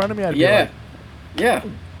floating in front of me. I'd be Yeah. like, Yeah.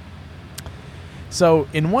 So,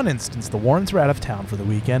 in one instance, the Warrens were out of town for the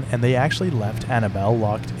weekend, and they actually left Annabelle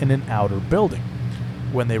locked in an outer building.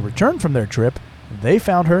 When they returned from their trip, they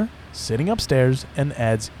found her sitting upstairs in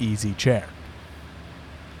Ed's easy chair.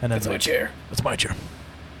 And That's my chair. That's my chair.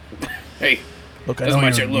 Hey. Look, I That's know my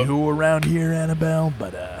you're chair, look. new around here, Annabelle,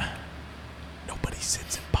 but nobody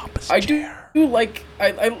sits in Papa's I chair. do like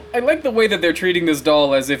I like the way that they're treating this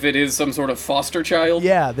doll as if it is some sort of foster child.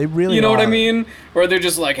 Yeah, they really. You know what I are. mean? Or they're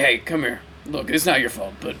just like, hey, come here. Look, it's not your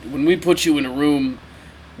fault, but when we put you in a room,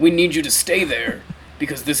 we need you to stay there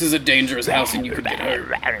because this is a dangerous house and you could get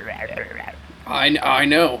hurt. I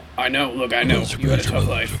know. Look, I know. You had a tough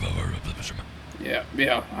life.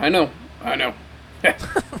 Yeah, I know.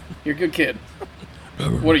 You're a good kid.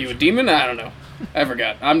 What are you, a demon? I don't know. I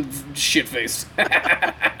forgot. I'm shit-faced. All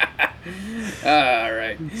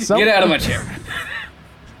right. Get out of my chair.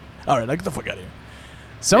 All right, get the fuck out of here.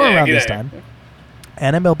 Somewhere around get this out of time,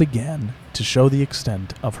 Annabelle began to show the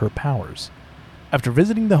extent of her powers. After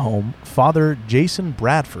visiting the home, Father Jason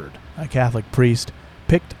Bradford, a Catholic priest,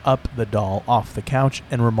 picked up the doll off the couch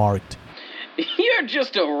and remarked, "You're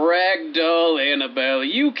just a rag doll, Annabelle.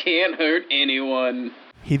 You can't hurt anyone."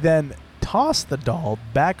 He then tossed the doll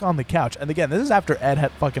back on the couch. And again, this is after Ed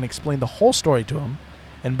had fucking explained the whole story to him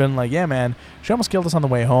and been like, yeah, man, she almost killed us on the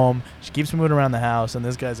way home. She keeps moving around the house. And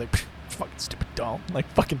this guy's like, fucking stupid doll. Like,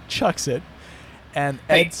 fucking chucks it. And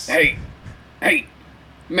Ed's... Hey,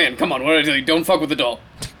 man, come on, what did I tell you? Don't fuck with the doll.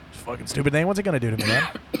 Fucking stupid thing. What's it gonna do to me, man?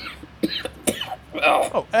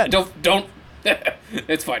 Oh, Ed. Don't.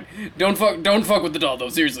 It's fine. Don't fuck with the doll, though.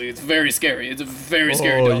 Seriously, it's very scary. It's a very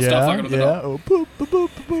scary doll. Yeah, Stop fucking with the doll. Oh, poop, poop,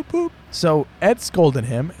 poop, poop, poop. So Ed scolded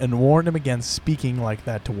him and warned him against speaking like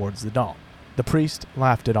that towards the doll. The priest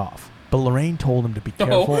laughed it off, but Lorraine told him to be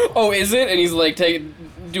careful. Oh, is it? And he's like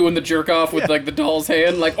doing the jerk off with like the doll's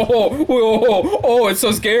hand, like oh, it's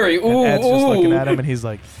so scary. Ooh, and Ed's just looking at him, ooh. and he's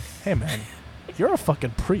like, "Hey, man, you're a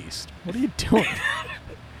fucking priest. What are you doing?"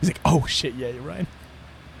 He's like, "Oh shit, yeah, you're right."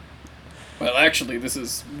 Well, actually, this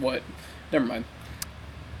is what. Never mind.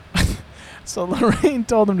 So Lorraine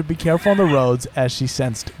told him to be careful on the roads as she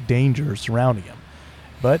sensed danger surrounding him.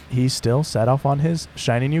 But he still set off on his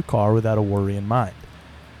shiny new car without a worry in mind.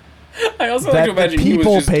 I also like That to imagine the he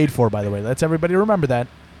people was just... paid for, by the way. Let's everybody remember that.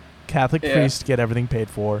 Catholic Yeah. priests get everything paid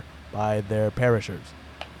for by their parishioners.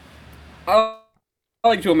 I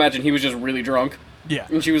like to imagine he was just really drunk. Yeah.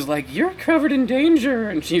 And she was like, "You're covered in danger,"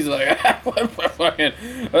 and she's like, "Fucking."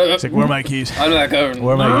 It's like, where are my keys? I'm not covered.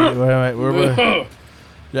 Where am I? Where am I?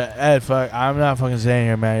 Yeah, Ed, fuck, I'm not fucking staying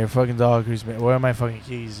here, man. You're fucking dog grease, man. Where are my fucking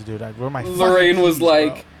keys, dude? Where are my Lorraine fucking was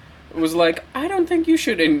keys, like, bro? "I don't think you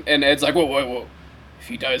should." And Ed's like, "Whoa. If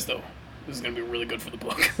he dies, though, this is gonna be really good for the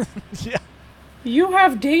book." Yeah. You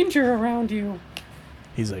have danger around you.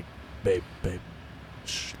 He's like, babe,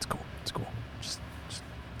 shh, it's cool. Just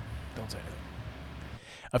don't say anything.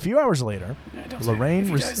 A few hours later, Lorraine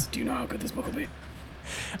Do you know how good this book will be?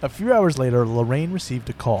 A few hours later, Lorraine received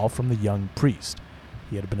a call from the young priest.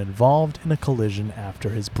 He had been involved in a collision after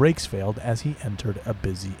his brakes failed as he entered a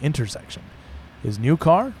busy intersection. His new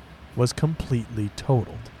car was completely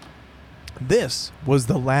totaled. This was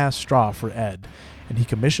the last straw for Ed, and he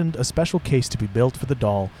commissioned a special case to be built for the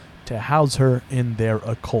doll to house her in their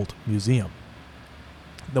occult museum.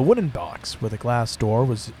 The wooden box with a glass door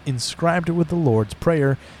was inscribed with the Lord's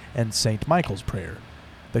Prayer and St. Michael's Prayer.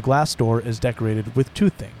 The glass door is decorated with two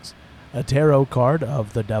things: a tarot card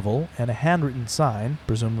of the devil and a handwritten sign,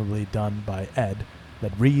 presumably done by Ed,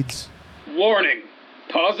 that reads, "Warning.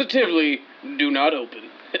 Positively, do not open."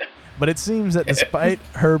 But it seems that despite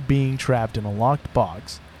her being trapped in a locked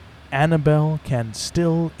box, Annabelle can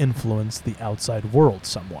still influence the outside world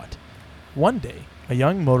somewhat. One day, a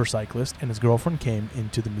young motorcyclist and his girlfriend came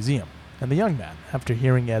into the museum, and the young man, after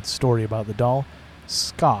hearing Ed's story about the doll,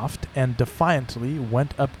 scoffed and defiantly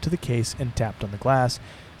went up to the case and tapped on the glass,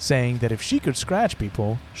 saying that if she could scratch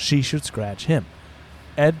people, she should scratch him.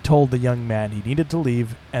 Ed told the young man he needed to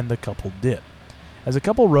leave, and the couple did. As the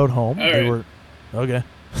couple rode home, they were... Okay.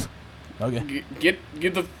 Okay. Get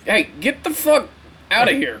the fuck out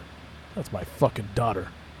of here. That's my fucking daughter.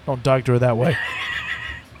 Don't talk to her that way.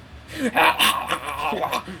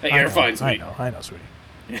 Hey, you're fine, sweetie. I know, sweetie.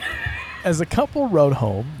 As the couple rode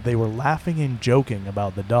home, they were laughing and joking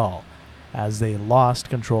about the doll as they lost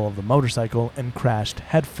control of the motorcycle and crashed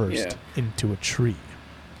headfirst into a tree.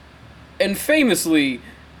 And famously,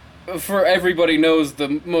 for everybody knows,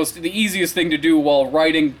 the easiest thing to do while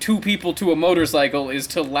riding two people to a motorcycle is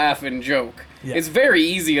to laugh and joke. Yeah. It's very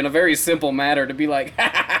easy and a very simple matter to be like,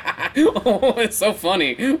 oh, it's so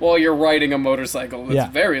funny while you're riding a motorcycle. It's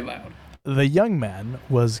very loud. The young man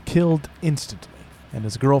was killed instantly, and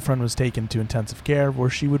his girlfriend was taken to intensive care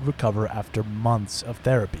where she would recover after months of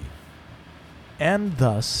therapy. And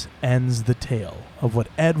thus ends the tale of what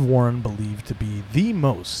Ed Warren believed to be the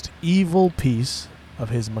most evil piece of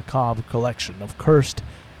his macabre collection of cursed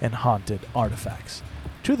and haunted artifacts.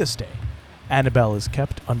 To this day, Annabelle is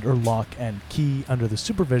kept under lock and key under the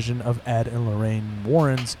supervision of Ed and Lorraine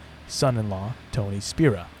Warren's son-in-law, Tony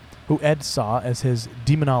Spira, who Ed saw as his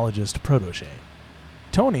demonologist protege.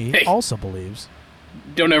 Tony also believes...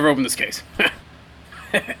 Don't ever open this case.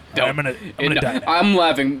 I'm gonna die now.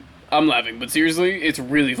 I'm laughing, but seriously, it's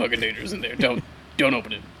really fucking dangerous in there. Don't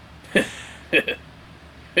open it.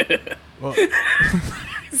 Well,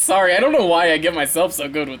 sorry, I don't know why I get myself so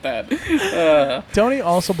good with that. Tony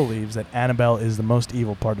also believes that Annabelle is the most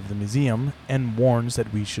evil part of the museum and warns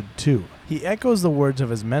that we should too. He echoes the words of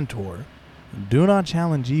his mentor, "Do not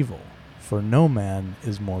challenge evil, for no man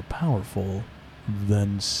is more powerful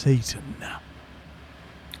than Satan."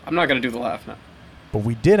 I'm not going to do the laugh now. But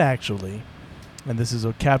we did actually and this is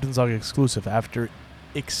a Captain's Log exclusive, after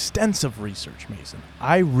extensive research, Mason,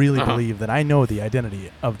 I really believe that I know the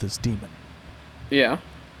identity of this demon. Yeah.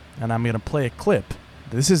 And I'm going to play a clip.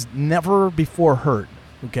 This is never before heard,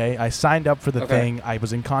 okay? I signed up for the thing. I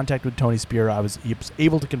was in contact with Tony Spear. I was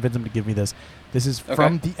able to convince him to give me this. This is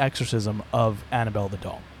from the exorcism of Annabelle the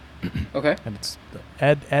doll. Okay. And it's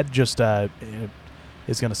Ed just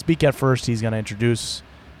is going to speak at first. He's going to introduce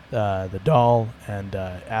the doll and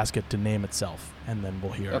ask it to name itself, and then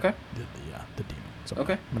we'll hear the demon. So I'm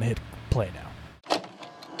going to hit play now.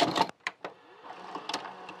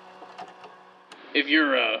 If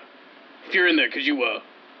you're in there, could you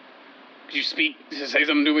speak, say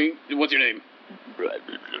something to me? What's your name?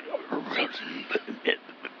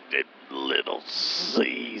 Little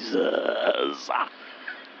Caesars.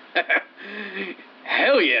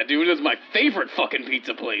 Hell yeah, dude, that's my favorite fucking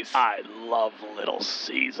pizza place. I love Little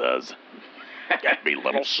Caesars. Get me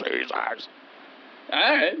Little Caesars.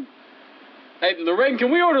 Alright. Hey, Lorraine,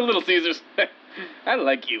 can we order Little Caesars? I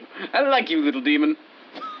like you, little demon.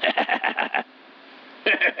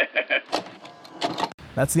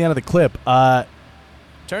 That's the end of the clip.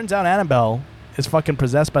 Turns out Annabelle is fucking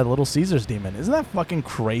possessed by the Little Caesars demon. Isn't that fucking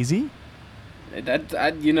crazy?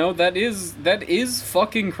 That is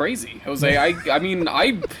fucking crazy, Jose. I mean,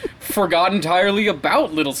 I forgot entirely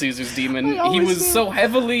about Little Caesar's demon. He was so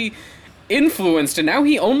heavily influenced, and now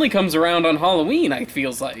he only comes around on Halloween, I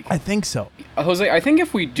feels like. I think so. Jose, I think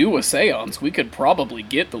if we do a seance, we could probably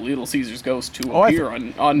get the Little Caesar's ghost to appear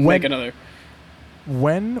on Make Another.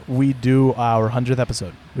 When we do our 100th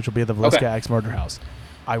episode, which will be at the Velisca Axe Murder House,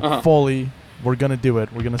 we're going to do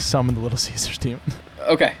it. We're going to summon the Little Caesars demon.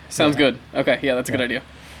 Okay, sounds good. Okay, yeah, that's a good idea.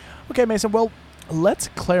 Okay, Mason, well, let's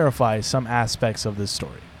clarify some aspects of this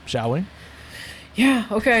story, shall we? Yeah,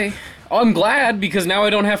 okay. I'm glad, because now I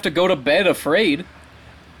don't have to go to bed afraid.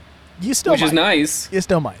 You still Which is nice. You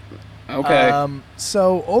still might. Okay.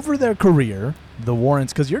 So, over their career, the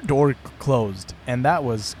Warrens, because your door closed, and that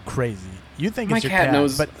was crazy. You think it's your cat,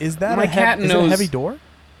 knows, but is that my cat knows, is it a heavy door?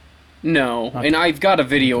 No, and I've got a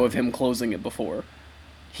video of him closing it before.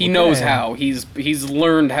 He knows how. He's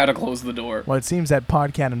learned how to close the door. Well, it seems that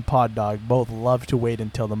Podcat and Pod Dog both love to wait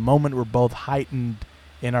until the moment we're both heightened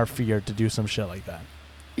in our fear to do some shit like that.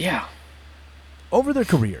 Yeah. Over their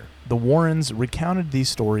career, the Warrens recounted these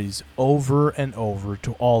stories over and over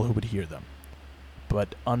to all who would hear them.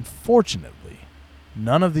 But unfortunately,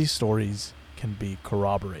 none of these stories can be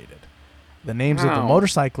corroborated. The names of the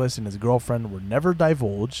motorcyclist and his girlfriend were never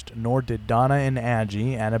divulged, nor did Donna and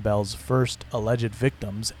Angie, Annabelle's first alleged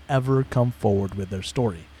victims, ever come forward with their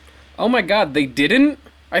story. Oh my god, they didn't?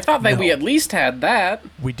 I thought that we at least had that.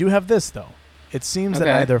 We do have this, though. It seems that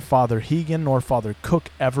neither Father Hegan nor Father Cook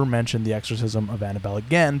ever mentioned the exorcism of Annabelle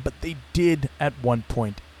again, but they did at one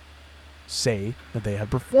point say that they had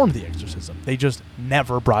performed the exorcism. They just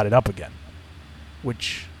never brought it up again,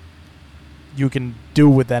 which you can do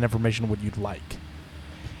with that information what you'd like.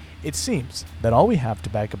 It seems that all we have to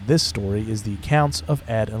back up this story is the accounts of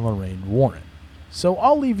Ed and Lorraine Warren. So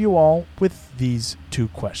I'll leave you all with these two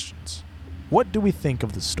questions. What do we think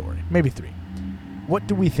of this story? Maybe three. What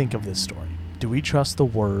do we think of this story? Do we trust the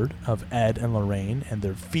word of Ed and Lorraine and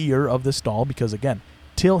their fear of this doll? Because again,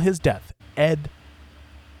 till his death, Ed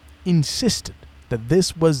insisted that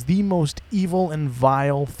this was the most evil and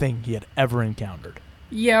vile thing he had ever encountered.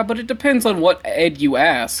 Yeah, but it depends on what Ed you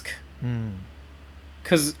ask.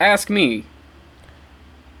 'Cause ask me.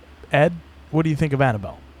 Ed, what do you think of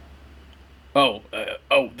Annabelle?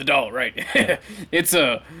 The doll, right. It's,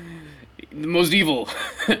 the most evil.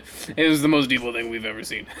 It was the most evil thing we've ever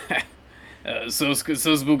seen. So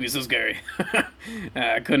spooky, so scary.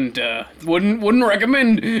 I wouldn't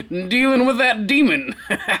recommend dealing with that demon.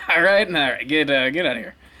 Alright, get out of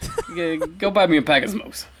here. Go buy me a pack of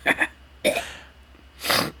smokes.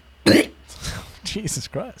 Jesus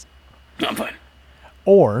Christ. I'm fine.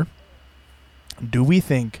 Or do we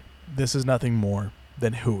think this is nothing more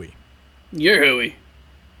than hooey? You're hooey.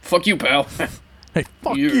 Fuck you, pal. Hey,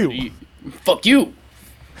 fuck you. Fuck you.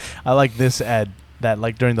 I like this, Ed, that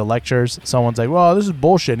like during the lectures, someone's like, well, this is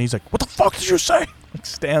bullshit. And he's like, what the fuck did you say? Like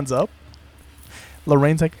stands up.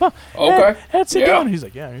 Lorraine's like, well, okay. Ed, sit down. He's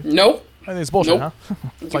like, yeah. Nope. I think it's bullshit, huh?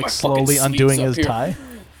 It's like slowly undoing his tie.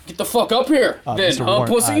 Get the fuck up here, then, Mr. huh,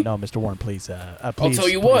 Warren, pussy? No, Mr. Warren, please, please. I'll tell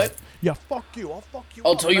you what. Yeah, fuck you. I'll fuck you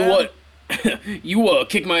I'll up, tell you man. what. You,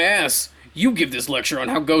 kick my ass. You give this lecture on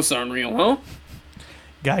how ghosts aren't real, huh?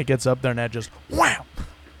 Guy gets up there and Ed just, wham!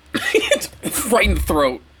 Right in the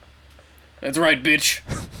throat. That's right, bitch.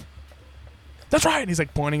 That's right. And he's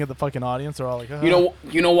like pointing at the fucking audience. They're all like, oh.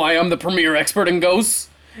 You know why I'm the premier expert in ghosts?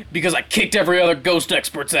 Because I kicked every other ghost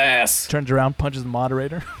expert's ass. Turns around, punches the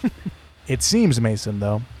moderator. It seems, Mason,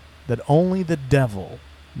 though, that only the devil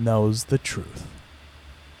knows the truth.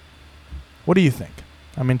 What do you think?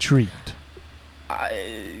 I'm intrigued.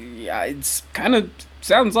 It's kind of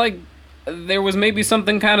sounds like there was maybe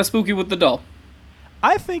something kind of spooky with the doll.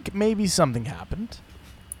 I think maybe something happened.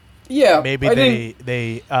 Yeah, Maybe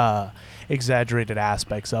they exaggerated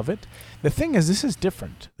aspects of it. The thing is, this is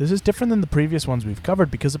different. This is different than the previous ones we've covered,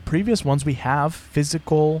 because the previous ones we have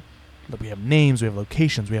physical, we have names, we have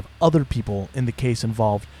locations, we have other people in the case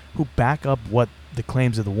involved who back up what the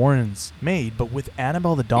claims of the Warrens made. But with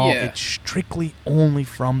Annabelle the doll, it's strictly only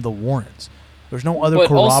from the Warrens. There's no other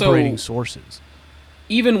corroborating sources.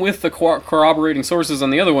 Even with the corroborating sources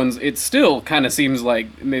on the other ones, it still kind of seems like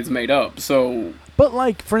it's made up. So, but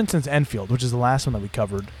like, for instance, Enfield, which is the last one that we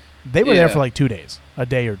covered, they were there for like 2 days, a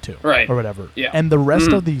day or two, right, or whatever. Yeah. And the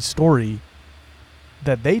rest of the story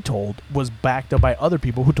that they told was backed up by other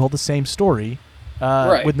people who told the same story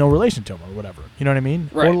with no relation to them or whatever. You know what I mean?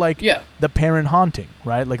 Right. Or like the Parent Haunting,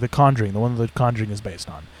 right? Like The Conjuring, the one that The Conjuring is based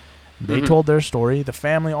on. They told their story. The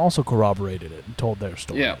family also corroborated it and told their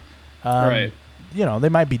story. Yeah. Right. You know, they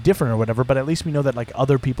might be different or whatever, but at least we know that like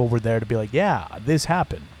other people were there to be like, yeah, this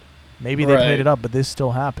happened. Maybe they played it up, but this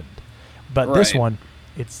still happened. But this one,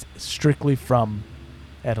 it's strictly from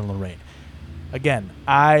Ed and Lorraine. Again,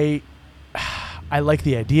 I like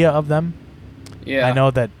the idea of them. Yeah. I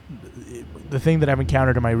know that the thing that I've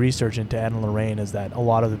encountered in my research into Ed and Lorraine is that a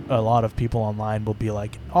lot of people online will be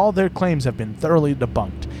like, all their claims have been thoroughly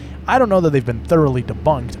debunked. I don't know that they've been thoroughly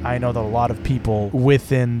debunked. I know that a lot of people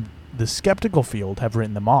within the skeptical field have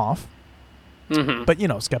written them off. Mm-hmm. But, you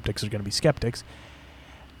know, skeptics are going to be skeptics.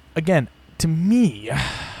 Again, to me,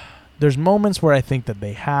 there's moments where I think that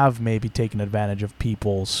they have maybe taken advantage of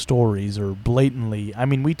people's stories or blatantly. I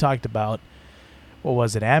mean, we talked about, what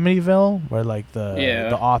was it, Amityville? Where, like,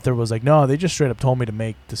 the author was like, no, they just straight up told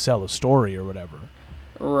me to sell a story or whatever.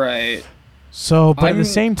 Right. So, but at the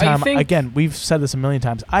same time, again, we've said this a million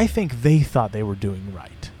times, I think they thought they were doing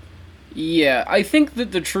right. Yeah, I think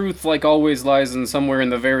that the truth, like, always lies in somewhere in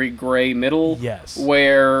the very gray middle. Yes.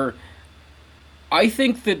 Where I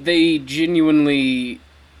think that they genuinely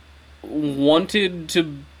wanted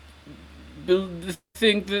to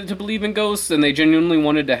believe in ghosts, and they genuinely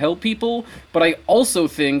wanted to help people, but I also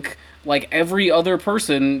think, like every other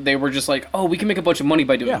person, they were just like, oh, we can make a bunch of money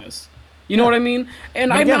by doing this. You know what I mean?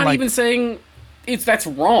 And I'm not even saying that's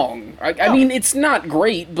wrong. I mean, it's not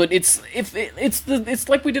great, but it's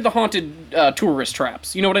like we did the haunted tourist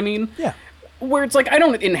traps. You know what I mean? Yeah. Where it's like, I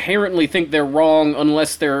don't inherently think they're wrong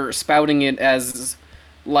unless they're spouting it as,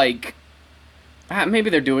 like, maybe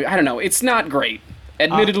they're doing, I don't know. It's not great.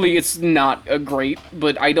 Admittedly, it's not a great,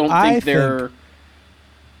 but I don't think they're...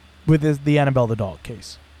 With the Annabelle the doll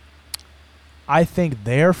case, I think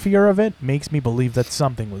their fear of it makes me believe that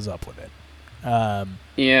something was up with it.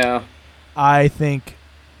 Yeah. I think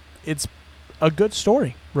it's a good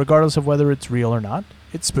story, regardless of whether it's real or not.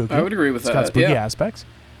 It's spooky. I would agree with that. It's got spooky aspects.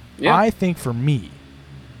 Yeah. I think for me,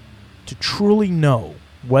 to truly know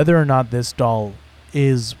whether or not this doll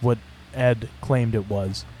is what Ed claimed it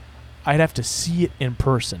was, I'd have to see it in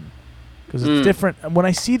person. Because it's different. When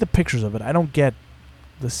I see the pictures of it, I don't get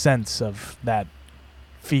the sense of that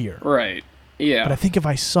fear. Right. Yeah. But I think if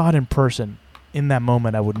I saw it in person, in that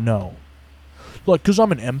moment, I would know. Like, because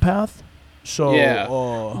I'm an empath, so... Yeah.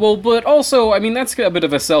 Well, but also, I mean, that's a bit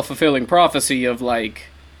of a self-fulfilling prophecy of, like...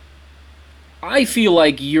 I feel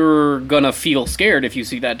like you're gonna feel scared if you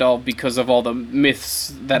see that doll because of all the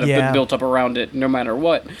myths that have been built up around it, no matter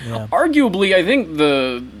what. Yeah. Arguably, I think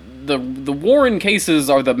the Warren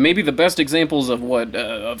cases are maybe the best examples of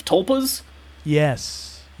of tulpas.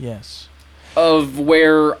 Yes. Of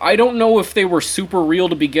where I don't know if they were super real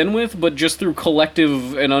to begin with, but just through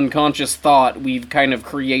collective and unconscious thought, we've kind of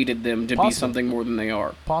created them to be something more than they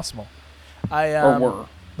are. Possible. Or were.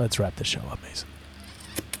 Let's wrap the show up, Mason.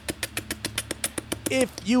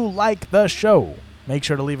 If you like the show, make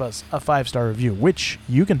sure to leave us a 5-star review, which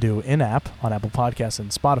you can do in-app on Apple Podcasts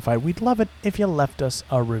and Spotify. We'd love it if you left us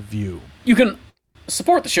a review. You can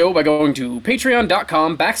support the show by going to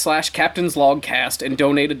patreon.com/captainslogcast and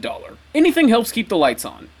donate $1. Anything helps keep the lights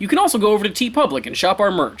on. You can also go over to TeePublic and shop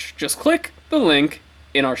our merch. Just click the link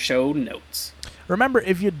in our show notes. Remember,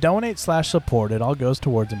 if you donate/support, it all goes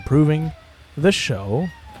towards improving the show.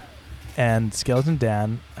 And Skeleton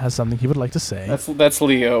Dan has something he would like to say. That's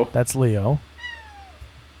Leo. That's Leo.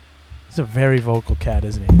 He's a very vocal cat,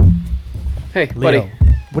 isn't he? Hey, Leo, buddy.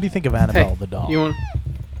 What do you think of Annabelle the doll? You want?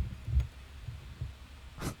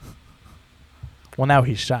 Well, now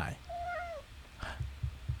he's shy.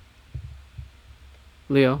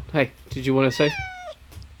 Leo, hey, did you want to say?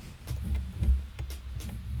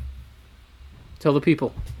 Tell the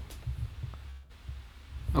people.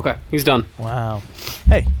 Okay, he's done. Wow.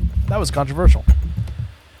 Hey, that was controversial.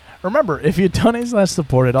 Remember, if you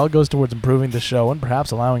donate/support, it all goes towards improving the show and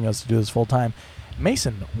perhaps allowing us to do this full time.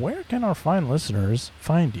 Mason, where can our fine listeners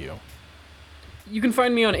find you? You can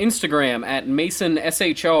find me on Instagram at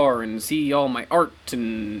MasonSHR and see all my art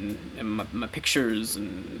and my pictures,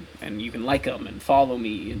 and you can like them and follow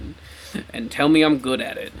me and tell me I'm good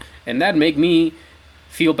at it. And that'd make me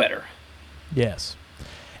feel better. Yes.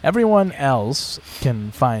 Everyone else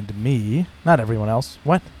can find me. Not everyone else.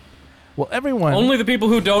 What? Well, everyone... Only the people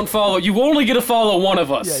who don't follow. You only get to follow one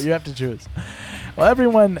of us. Yeah, you have to choose. Well,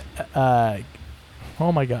 everyone... oh,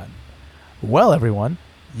 my God. Well, everyone,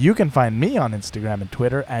 you can find me on Instagram and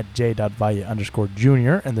Twitter at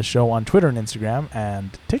j.valle_junior and the show on Twitter and Instagram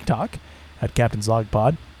and TikTok at Captain's Log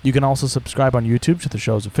Pod. You can also subscribe on YouTube to the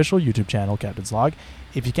show's official YouTube channel, Captain's Log.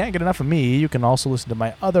 If you can't get enough of me, you can also listen to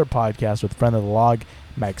my other podcast with friend of the log,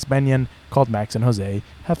 Max Benyon, called Max and Jose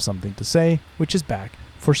Have Something to Say, which is back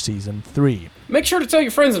for Season 3. Make sure to tell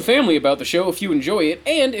your friends and family about the show if you enjoy it,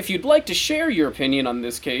 and if you'd like to share your opinion on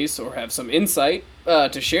this case or have some insight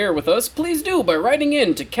to share with us, please do by writing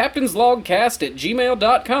in to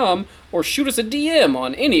captainslogcast@gmail.com or shoot us a DM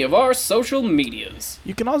on any of our social medias.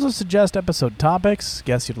 You can also suggest episode topics,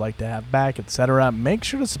 guests you'd like to have back, etc. Make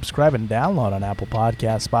sure to subscribe and download on Apple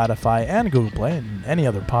Podcasts, Spotify, and Google Play, and any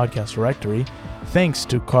other podcast directory. Thanks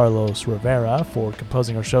to Carlos Rivera for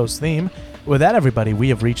composing our show's theme. With that, everybody, we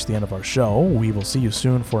have reached the end of our show. We will see you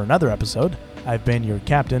soon for another episode. I've been your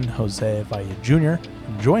captain, Jose Valle Jr.,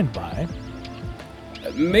 joined by...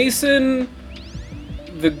 Mason,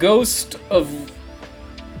 the ghost of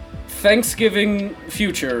Thanksgiving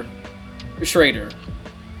future, Schrader.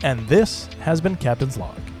 And this has been Captain's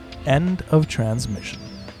Log. End of transmission.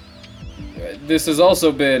 This has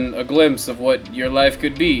also been a glimpse of what your life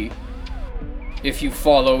could be if you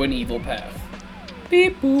follow an evil path.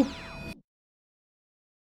 Beep boop.